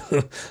open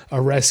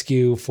a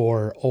rescue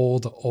for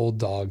old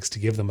dogs to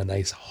give them a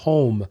nice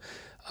home,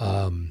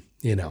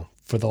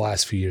 for the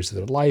last few years of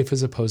their life,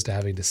 as opposed to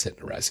having to sit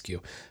in a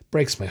rescue.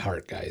 Breaks my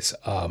heart, guys.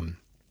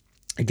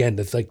 Again,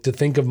 to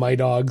think of my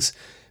dogs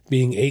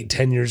being 8,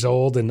 10 years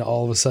old and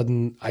all of a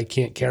sudden I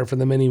can't care for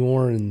them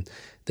anymore and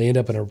they end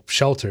up in a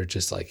shelter,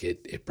 just like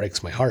it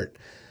breaks my heart.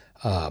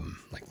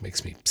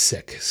 Makes me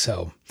sick.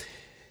 So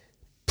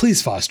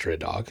please foster a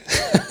dog.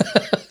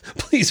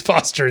 Please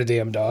foster a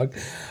damn dog.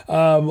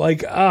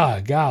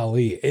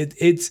 Golly,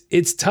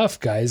 it's tough,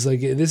 guys.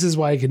 This is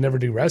why I could never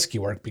do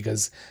rescue work,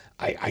 because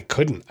I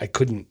couldn't.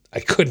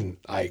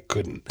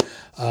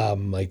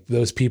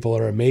 Those people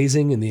are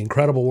amazing and the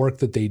incredible work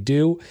that they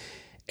do.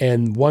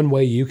 And one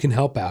way you can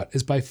help out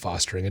is by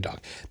fostering a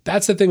dog.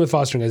 That's the thing with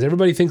fostering, guys.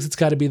 Everybody thinks it's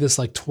got to be this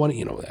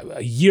 20,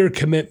 a year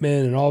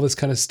commitment and all this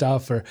kind of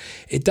stuff, or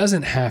it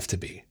doesn't have to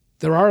be.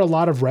 There are a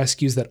lot of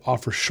rescues that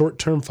offer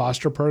short-term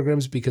foster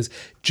programs, because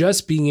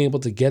just being able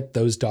to get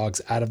those dogs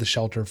out of the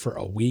shelter for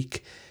a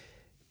week,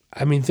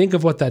 think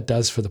of what that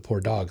does for the poor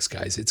dogs,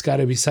 guys. It's got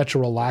to be such a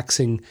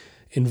relaxing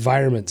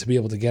environment to be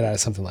able to get out of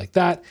something like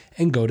that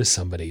and go to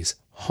somebody's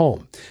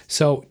home.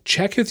 So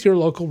check with your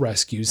local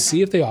rescues,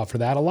 see if they offer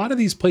that. A lot of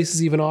these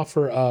places even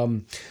offer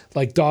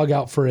dog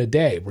out for a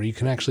day, where you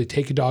can actually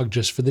take a dog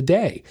just for the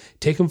day,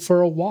 take them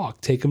for a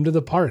walk, take them to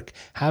the park,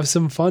 have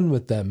some fun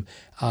with them,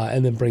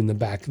 and then bring them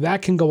back.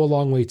 That can go a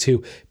long way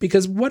too,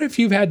 because what if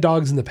you've had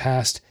dogs in the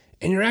past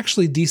and you're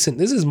actually decent?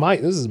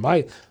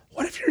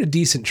 What if you're a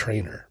decent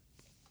trainer?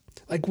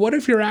 What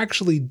if you're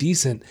actually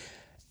decent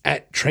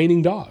at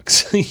training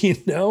dogs,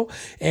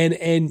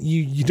 and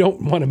you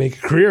don't want to make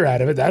a career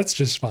out of it. That's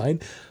just fine.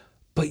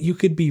 But you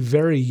could be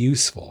very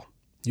useful.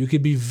 You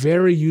could be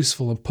very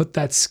useful and put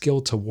that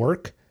skill to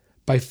work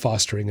by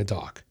fostering a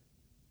dog.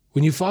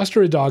 When you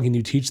foster a dog and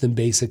you teach them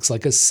basics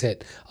like a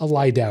sit, a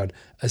lie down,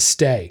 a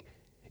stay,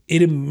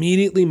 it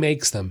immediately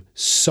makes them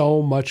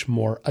so much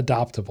more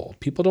adoptable.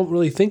 People don't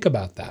really think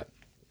about that.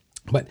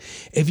 But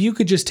if you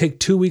could just take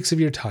 2 weeks of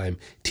your time,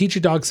 teach a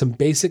dog some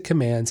basic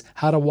commands,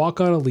 how to walk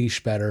on a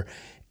leash better,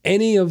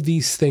 any of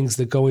these things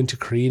that go into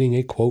creating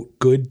a, quote,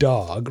 good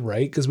dog,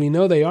 right? Because we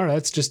know they are.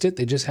 That's just it.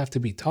 They just have to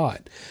be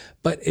taught.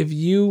 But if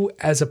you,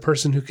 as a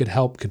person who could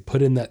help, could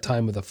put in that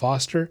time with a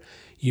foster,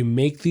 you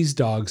make these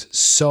dogs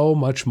so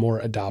much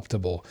more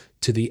adoptable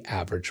to the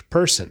average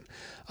person.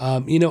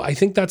 I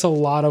think that's a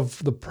lot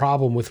of the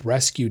problem with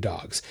rescue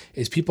dogs,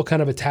 is people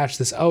kind of attach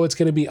this, it's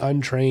going to be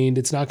untrained,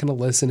 it's not going to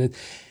listen.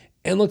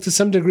 And look, to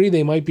some degree,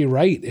 they might be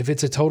right. If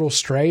it's a total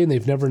stray and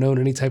they've never known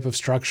any type of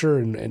structure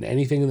and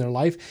anything in their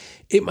life,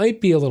 it might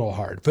be a little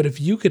hard. But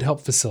if you could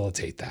help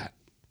facilitate that,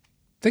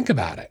 think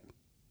about it.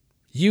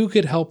 You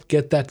could help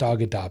get that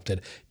dog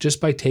adopted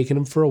just by taking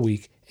them for a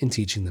week and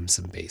teaching them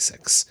some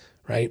basics,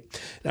 right?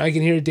 Now I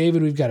can hear,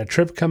 David, we've got a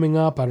trip coming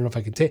up. I don't know if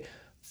I can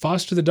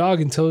foster the dog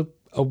until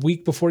a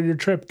week before your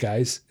trip,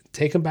 guys.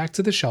 Take them back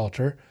to the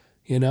shelter,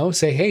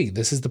 say, hey,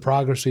 this is the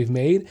progress we've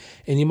made.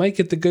 And you might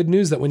get the good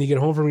news that when you get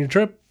home from your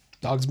trip,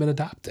 dog's been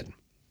adopted.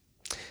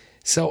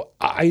 So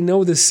I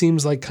know this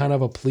seems like kind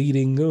of a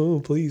pleading, oh,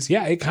 please.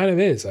 Yeah, it kind of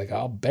is.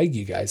 I'll beg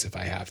you guys if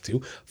I have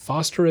to.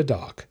 Foster a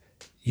dog.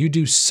 You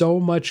do so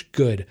much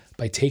good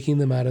by taking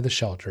them out of the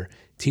shelter,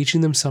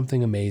 teaching them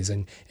something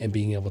amazing and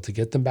being able to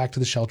get them back to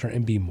the shelter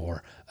and be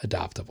more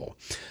adoptable.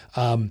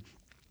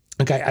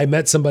 Okay, I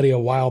met somebody a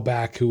while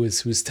back who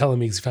was telling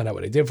me, he found out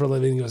what I did for a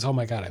living. He goes, "Oh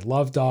my God, I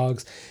love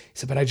dogs." He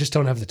said, "But I just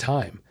don't have the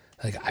time.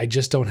 Like, I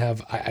just don't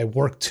have, I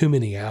work too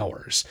many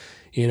hours.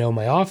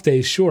 My off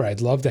days, sure,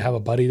 I'd love to have a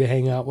buddy to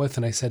hang out with."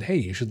 And I said, "Hey,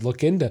 you should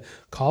look into,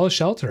 call a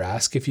shelter,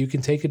 ask if you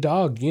can take a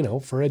dog,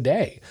 for a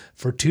day,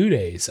 for 2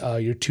 days,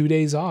 your 2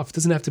 days off. It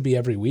doesn't have to be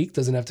every week,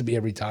 doesn't have to be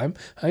every time.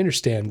 I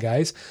understand,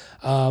 guys.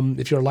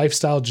 If your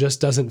lifestyle just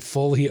doesn't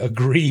fully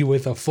agree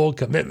with a full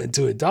commitment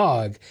to a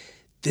dog,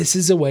 this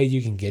is a way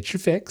you can get your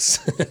fix,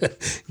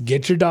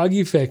 get your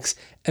doggy fix,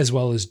 as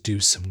well as do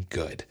some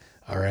good."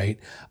 All right.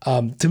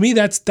 To me,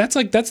 that's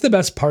the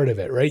best part of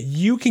it, right?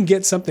 You can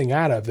get something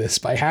out of this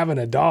by having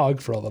a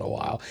dog for a little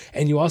while.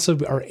 And you also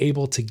are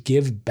able to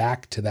give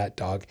back to that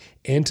dog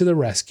and to the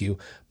rescue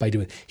by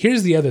doing.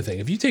 Here's the other thing.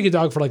 If you take a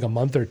dog for like a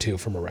month or two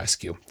from a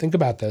rescue, think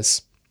about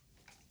this.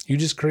 You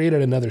just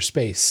created another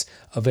space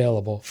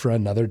available for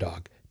another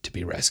dog to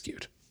be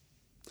rescued.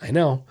 I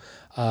know.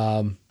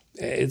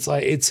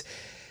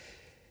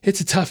 It's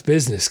a tough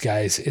business,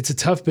 guys. It's a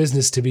tough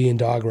business to be in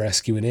dog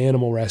rescue and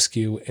animal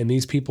rescue. And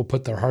these people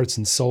put their hearts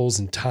and souls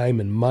and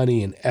time and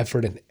money and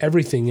effort and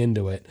everything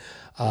into it.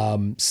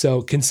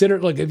 So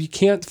consider, like, if you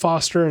can't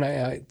foster,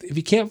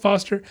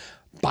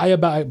 buy a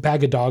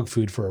bag of dog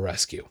food for a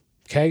rescue.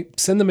 Okay.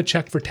 Send them a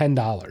check for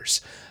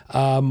 $10.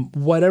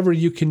 Whatever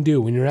you can do.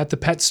 When you're at the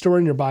pet store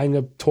and you're buying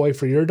a toy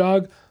for your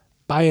dog,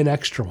 buy an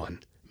extra one.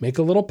 Make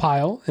a little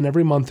pile, and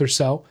every month or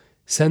so,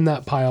 send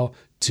that pile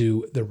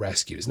to the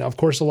rescues. Now, of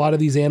course, a lot of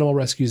these animal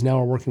rescues now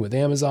are working with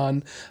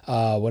Amazon,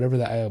 whatever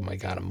that, oh my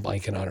God, I'm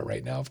blanking on it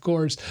right now, of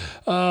course.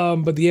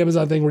 But the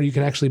Amazon thing where you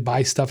can actually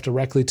buy stuff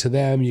directly to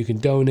them, you can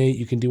donate,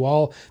 you can do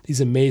all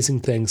these amazing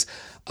things.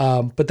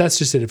 But that's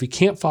just it. If you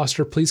can't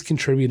foster, please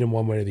contribute in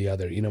one way or the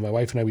other. My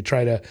wife and I, we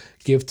try to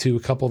give to a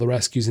couple of the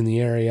rescues in the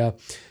area,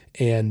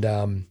 and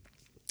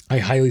I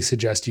highly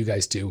suggest you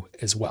guys do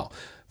as well.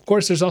 Of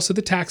course, there's also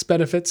the tax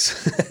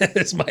benefits,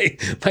 as my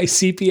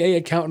CPA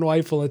accountant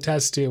wife will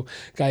attest to.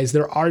 Guys,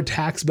 there are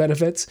tax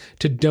benefits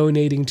to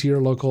donating to your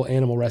local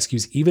animal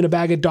rescues. Even a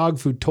bag of dog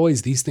food,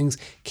 toys, these things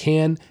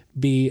can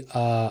be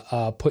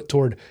put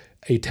toward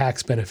a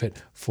tax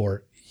benefit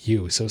for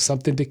you. So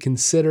something to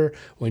consider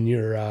when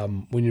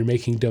you're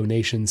making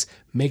donations.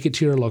 Make it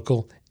to your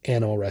local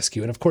animal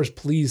rescue. And of course,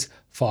 please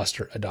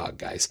foster a dog,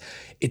 guys.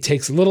 It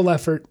takes little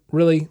effort,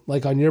 really,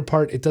 like on your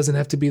part. It doesn't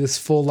have to be this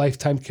full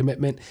lifetime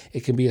commitment.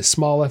 It can be a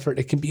small effort.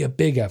 It can be a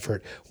big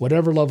effort,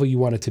 whatever level you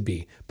want it to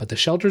be. But the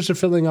shelters are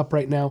filling up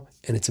right now,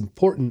 and it's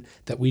important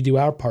that we do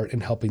our part in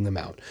helping them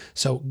out.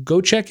 So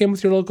go check in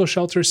with your local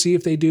shelter, see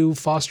if they do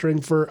fostering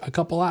for a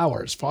couple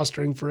hours,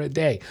 fostering for a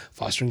day,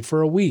 fostering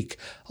for a week.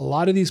 A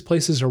lot of these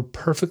places are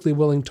perfectly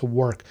willing to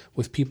work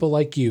with people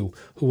like you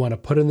who want to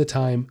put in the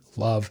time,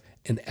 love,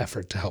 and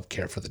effort to help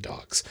care for the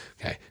dogs.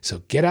 Okay,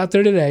 so get out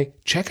there today,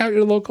 check out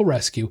your local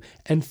rescue,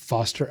 and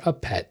foster a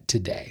pet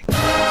today.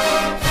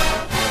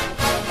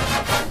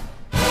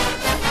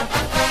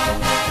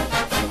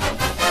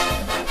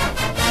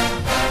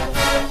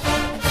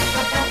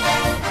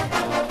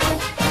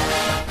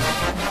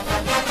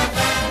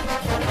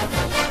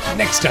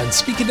 Next on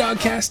Speak a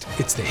Dogcast,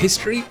 it's the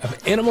History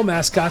of Animal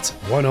Mascots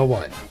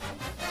 101.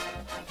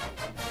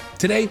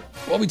 Today,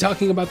 we'll be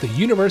talking about the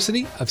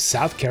University of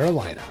South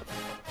Carolina.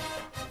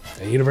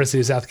 The University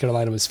of South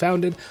Carolina was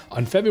founded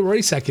on February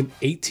 2nd,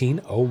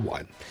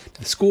 1801.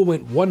 The school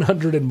went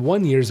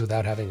 101 years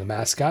without having a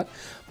mascot,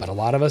 but a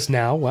lot of us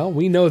now, well,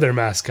 we know their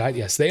mascot.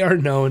 Yes, they are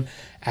known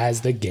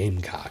as the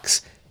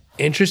Gamecocks.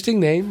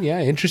 Interesting name,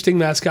 yeah, interesting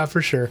mascot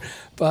for sure.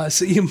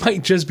 So you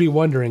might just be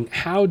wondering,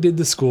 how did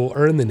the school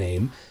earn the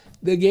name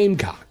the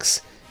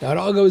Gamecocks? Now, it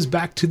all goes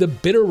back to the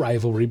bitter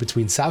rivalry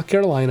between South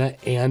Carolina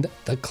and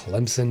the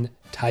Clemson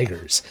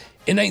Tigers.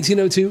 In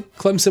 1902,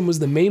 Clemson was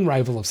the main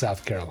rival of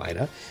South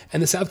Carolina,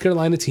 and the South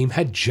Carolina team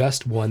had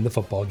just won the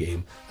football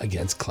game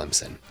against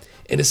Clemson.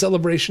 In a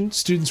celebration,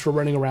 students were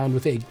running around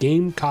with a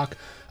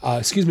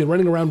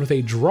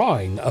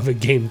drawing of a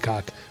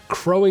gamecock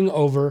crowing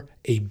over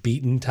a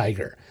beaten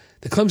tiger.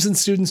 The Clemson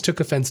students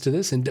took offense to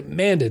this and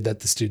demanded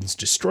that the students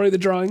destroy the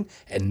drawing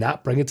and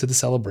not bring it to the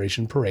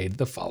celebration parade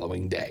the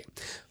following day.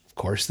 Of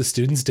course, the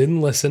students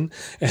didn't listen,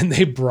 and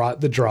they brought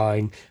the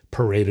drawing,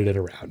 paraded it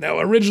around. Now,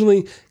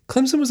 originally,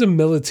 Clemson was a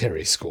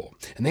military school,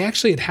 and they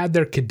actually had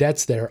their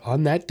cadets there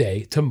on that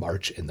day to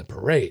march in the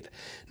parade.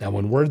 Now,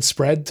 when word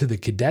spread to the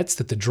cadets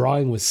that the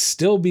drawing was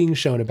still being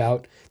shown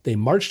about, they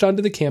marched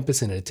onto the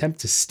campus in an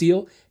attempt to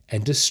steal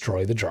and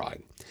destroy the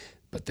drawing.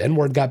 But then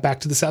word got back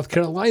to the South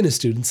Carolina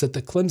students that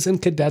the Clemson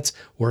cadets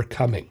were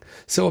coming.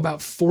 So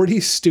about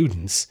 40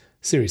 students,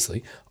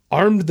 seriously,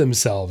 armed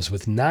themselves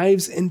with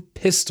knives and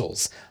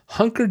pistols,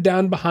 hunkered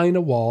down behind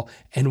a wall,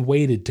 and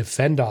waited to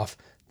fend off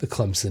the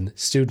Clemson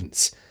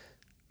students.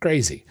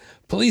 Crazy.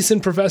 Police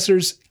and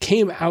professors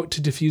came out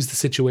to defuse the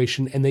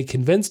situation, and they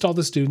convinced all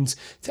the students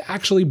to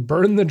actually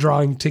burn the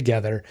drawing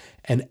together,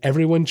 and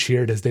everyone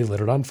cheered as they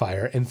lit it on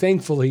fire, and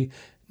thankfully,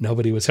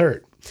 nobody was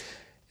hurt.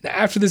 Now,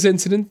 after this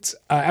incident,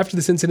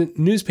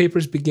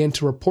 newspapers began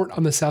to report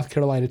on the South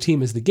Carolina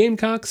team as the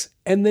Gamecocks,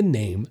 and the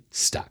name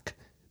stuck.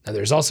 Now,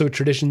 there's also a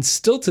tradition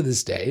still to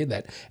this day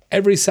that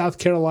every South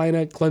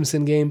Carolina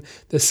Clemson game,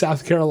 the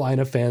South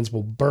Carolina fans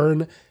will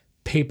burn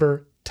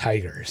paper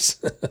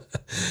tigers.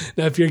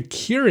 Now, if you're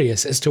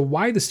curious as to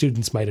why the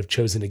students might have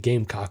chosen a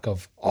gamecock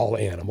of all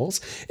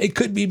animals, it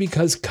could be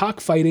because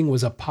cockfighting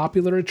was a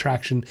popular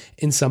attraction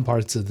in some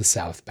parts of the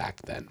South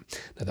back then.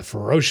 Now, the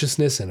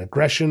ferociousness and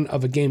aggression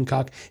of a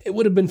gamecock, it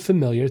would have been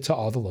familiar to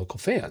all the local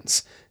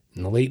fans.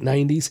 In the late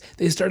 90s,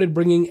 they started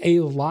bringing a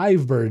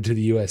live bird to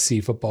the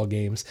USC football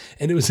games,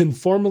 and it was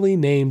informally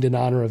named in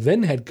honor of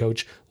then head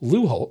coach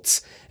Lou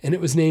Holtz, and it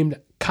was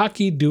named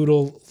Cocky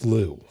Doodle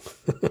Lou.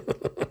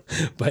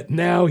 But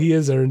now he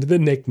has earned the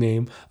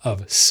nickname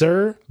of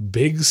Sir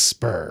Big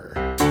Spur.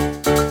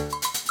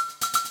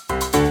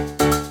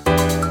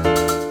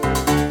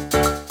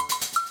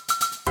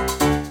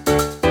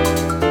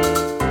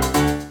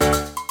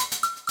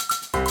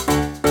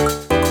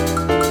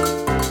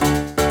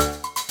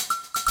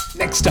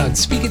 Next on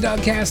Speak It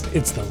Dogcast,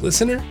 it's the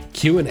listener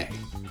Q&A.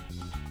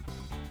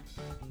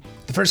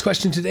 The first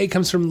question today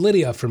comes from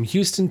Lydia from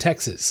Houston,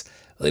 Texas.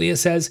 Lydia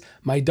says,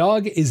 my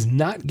dog is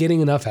not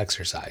getting enough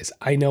exercise.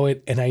 I know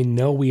it, and I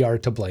know we are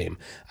to blame.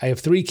 I have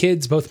 3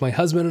 kids, both my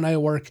husband and I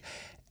work,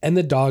 and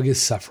the dog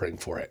is suffering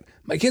for it.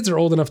 My kids are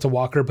old enough to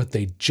walk her, but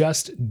they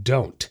just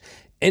don't.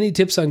 Any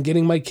tips on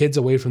getting my kids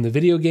away from the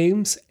video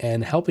games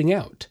and helping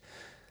out?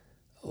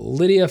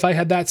 Lydia, if I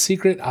had that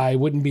secret, I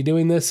wouldn't be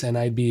doing this, and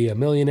I'd be a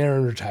millionaire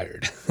and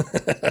retired.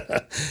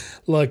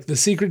 Look, the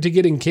secret to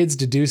getting kids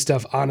to do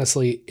stuff,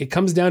 honestly, it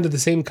comes down to the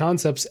same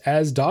concepts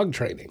as dog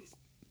training.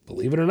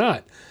 Believe it or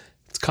not,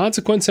 it's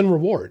consequence and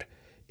reward.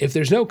 If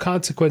there's no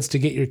consequence to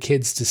get your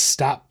kids to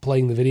stop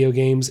playing the video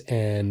games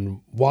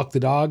and walk the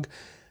dog,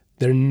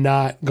 they're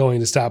not going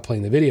to stop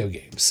playing the video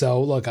games.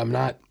 So look, I'm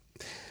not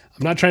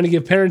trying to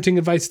give parenting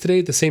advice today.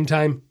 At the same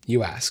time,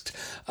 you asked.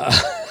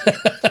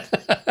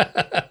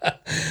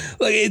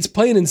 Like, it's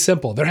plain and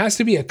simple. There has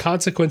to be a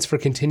consequence for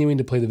continuing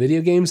to play the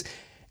video games.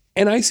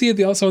 And I see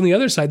it also on the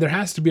other side. There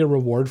has to be a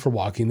reward for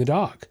walking the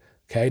dog.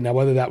 Okay. Now,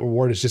 whether that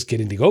reward is just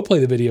getting to go play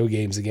the video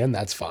games again,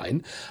 that's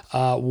fine.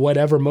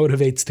 Whatever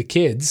motivates the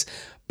kids.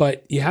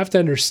 But you have to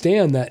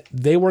understand that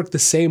they work the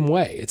same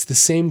way. It's the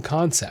same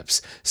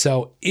concepts.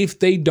 So if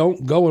they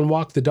don't go and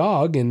walk the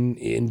dog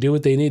and do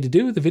what they need to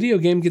do, the video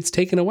game gets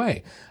taken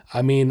away.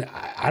 I mean,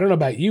 I don't know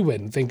about you,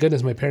 but thank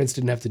goodness my parents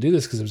didn't have to do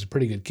this because I was a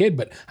pretty good kid,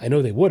 but I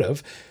know they would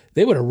have.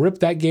 They would have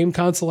ripped that game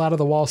console out of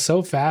the wall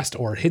so fast,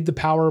 or hid the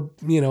power,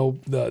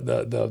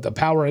 the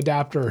power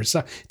adapter, or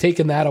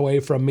taken that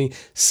away from me.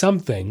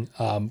 Something.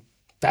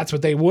 That's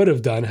what they would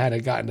have done had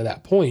it gotten to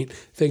that point.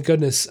 Thank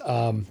goodness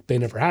they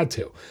never had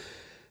to.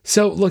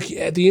 So look,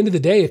 at the end of the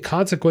day, a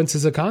consequence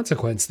is a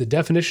consequence. The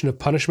definition of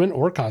punishment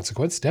or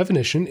consequence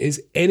definition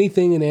is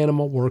anything an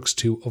animal works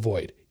to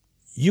avoid.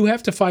 You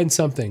have to find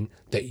something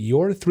that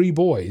your 3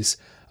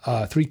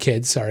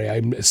 kids,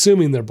 I'm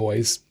assuming they're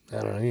boys.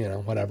 I don't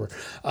know, whatever.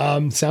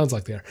 Sounds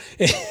like they are.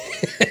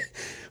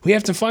 We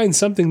have to find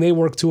something they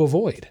work to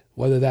avoid,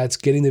 whether that's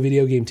getting the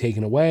video game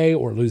taken away,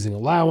 or losing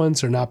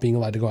allowance, or not being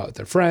allowed to go out with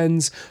their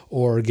friends,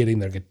 or getting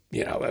their,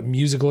 a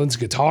musical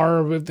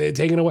guitar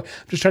taken away.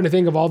 I'm just trying to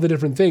think of all the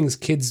different things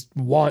kids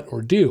want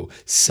or do.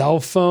 Cell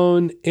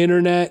phone,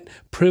 internet,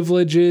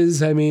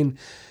 privileges. I mean,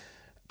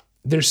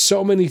 there's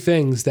so many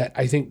things that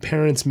I think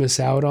parents miss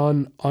out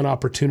on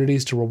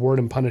opportunities to reward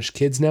and punish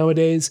kids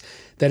nowadays,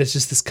 that it's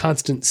just this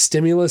constant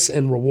stimulus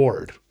and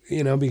reward,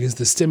 because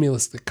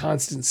the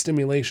constant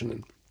stimulation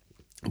and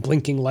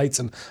blinking lights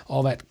and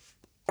all that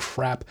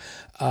crap.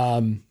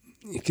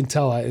 You can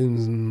tell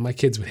my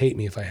kids would hate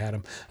me if I had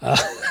them.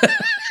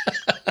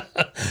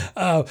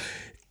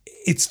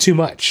 It's too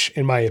much,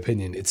 in my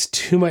opinion. It's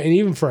too much. And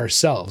even for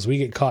ourselves, we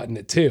get caught in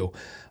it too.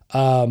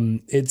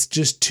 It's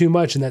just too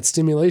much. And that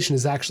stimulation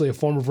is actually a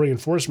form of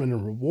reinforcement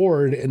and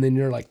reward. And then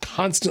you're like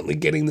constantly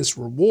getting this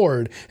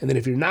reward. And then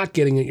if you're not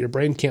getting it, your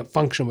brain can't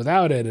function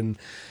without it. And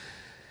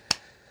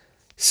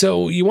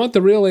so you want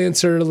the real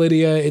answer,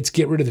 Lydia, it's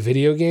get rid of the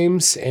video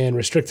games and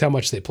restrict how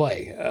much they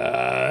play.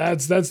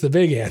 That's the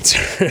big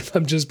answer, if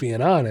I'm just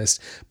being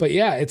honest. But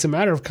yeah, it's a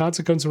matter of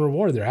consequence and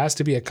reward. There has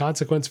to be a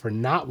consequence for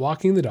not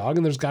walking the dog,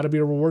 and there's got to be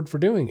a reward for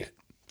doing it.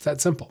 It's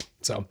that simple.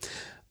 So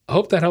I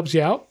hope that helps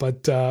you out,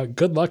 but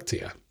good luck to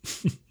you.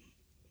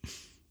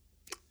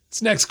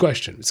 This next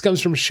question. This comes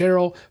from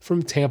Cheryl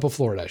from Tampa,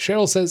 Florida.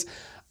 Cheryl says,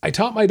 I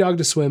taught my dog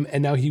to swim,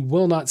 and now he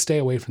will not stay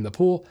away from the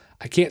pool.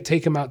 I can't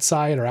take him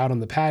outside or out on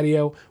the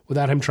patio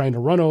without him trying to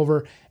run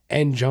over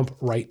and jump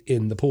right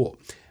in the pool.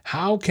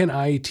 How can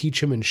I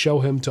teach him and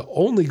show him to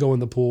only go in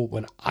the pool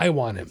when I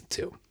want him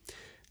to?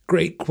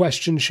 Great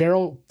question,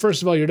 Cheryl.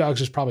 First of all, your dog's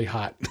just probably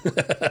hot.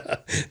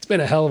 It's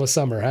been a hell of a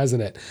summer,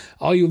 hasn't it?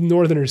 All you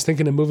northerners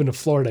thinking of moving to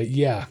Florida,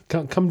 yeah,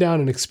 come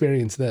down and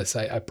experience this.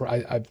 I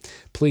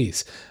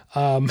please.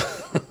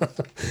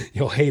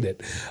 You'll hate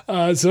it.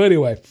 So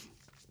anyway,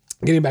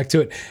 getting back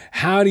to it,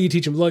 how do you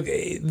teach them? Look,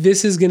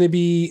 this is going to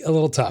be a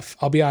little tough.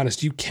 I'll be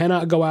honest. You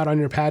cannot go out on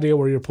your patio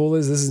where your pool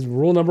is. This is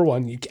rule number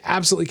one. You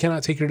absolutely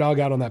cannot take your dog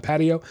out on that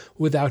patio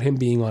without him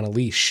being on a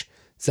leash.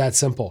 It's that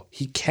simple.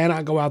 He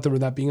cannot go out there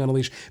without being on a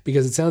leash,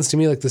 because it sounds to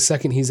me like the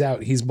second he's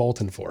out, he's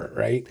bolting for it,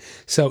 right?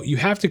 So you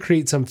have to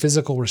create some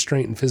physical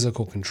restraint and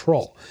physical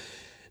control.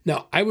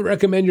 Now, I would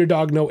recommend your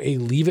dog know a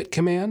leave it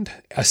command,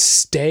 a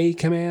stay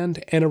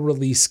command, and a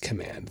release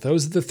command.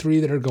 Those are the three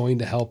that are going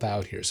to help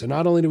out here. So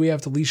not only do we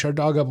have to leash our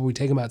dog up when we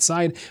take him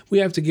outside, we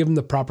have to give him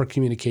the proper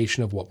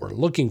communication of what we're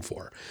looking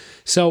for.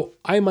 So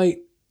I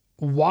might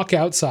walk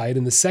outside,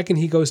 and the second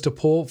he goes to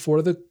pull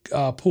for the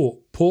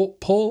pull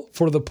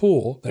for the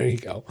pool, there you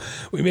go.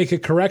 We make a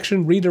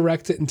correction,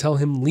 redirect it, and tell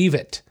him leave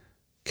it.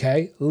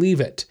 Okay,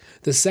 leave it.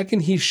 The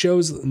second he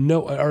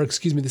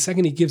the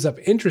second he gives up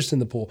interest in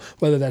the pool,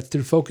 whether that's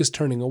through focus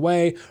turning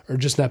away or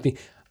just not being,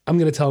 I'm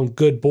going to tell him,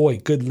 good boy,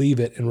 good leave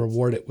it, and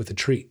reward it with a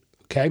treat.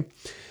 Okay.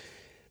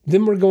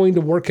 Then we're going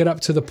to work it up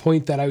to the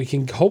point that we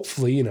can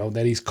hopefully,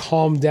 that he's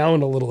calmed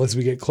down a little as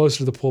we get closer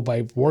to the pool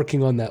by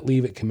working on that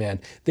leave it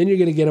command. Then you're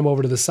going to get him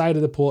over to the side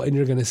of the pool and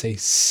you're going to say,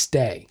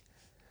 stay.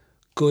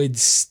 Good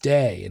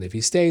stay. And if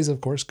he stays,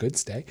 of course, good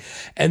stay.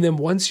 And then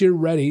once you're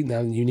ready,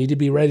 now you need to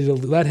be ready to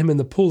let him in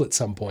the pool at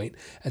some point.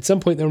 At some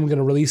point, then I'm going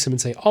to release him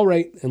and say, all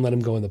right, and let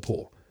him go in the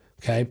pool.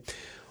 Okay.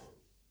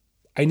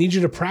 I need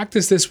you to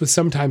practice this with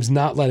sometimes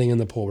not letting in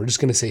the pool. We're just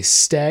going to say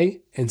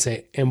stay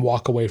and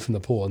walk away from the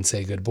pool and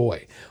say good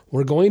boy.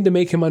 We're going to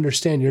make him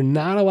understand you're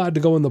not allowed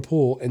to go in the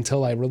pool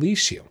until I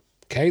release you.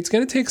 Okay, it's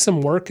going to take some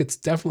work. It's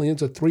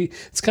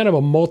kind of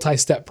a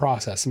multi-step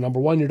process. And number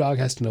one, your dog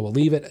has to know a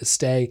leave it, a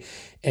stay,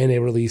 and a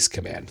release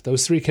command.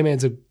 Those three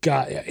commands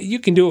you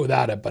can do it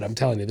without it, but I'm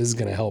telling you, this is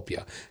going to help you.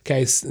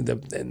 Okay,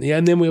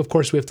 and then we have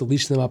to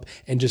leash them up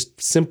and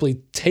just simply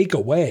take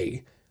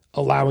away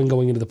allowing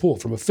going into the pool.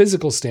 From a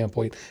physical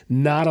standpoint,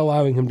 not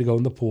allowing him to go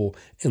in the pool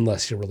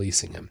unless you're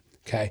releasing him.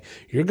 Okay,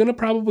 you're going to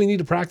probably need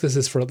to practice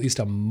this for at least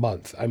a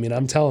month. I mean,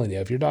 I'm telling you,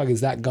 if your dog is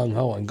that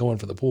gung-ho on going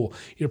for the pool,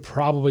 you're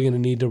probably going to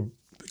need to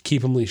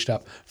keep him leashed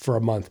up for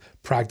a month,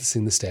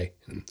 practicing the stay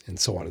and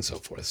so on and so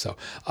forth. So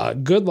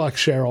good luck,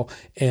 Cheryl.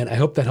 And I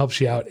hope that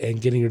helps you out in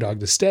getting your dog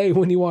to stay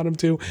when you want him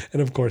to.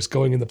 And of course,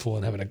 going in the pool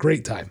and having a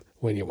great time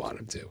when you want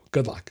him to.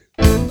 Good luck.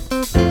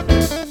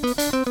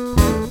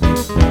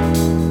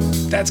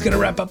 That's going to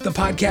wrap up the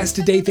podcast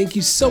today. Thank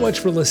you so much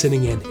for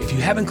listening in. If you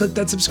haven't clicked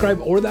that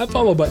subscribe or that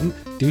follow button,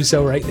 do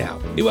so right now.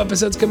 New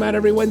episodes come out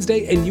every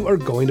Wednesday, and you are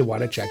going to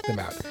want to check them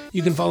out.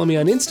 You can follow me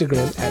on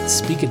Instagram at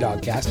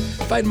SpeakADogcast,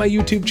 find my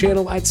YouTube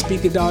channel at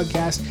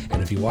SpeakADogcast,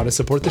 and if you want to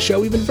support the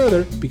show even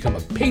further, become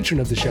a patron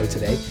of the show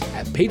today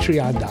at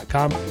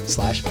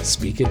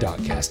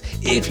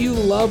patreon.com/SpeakADogcast. If you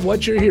love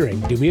what you're hearing,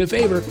 do me a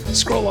favor,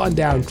 scroll on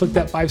down, click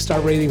that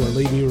 5-star rating or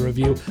leave me a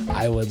review.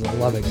 I would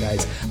love it,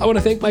 guys. I want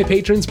to thank my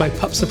patrons, my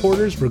pup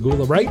supporters,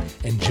 Regula Wright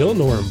and Jill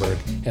Norenberg,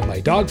 and my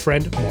dog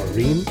friend,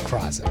 Maureen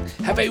Crossen.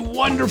 Have a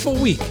wonderful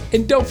week,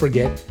 and don't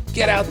forget,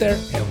 get out there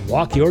and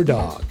walk your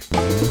dog.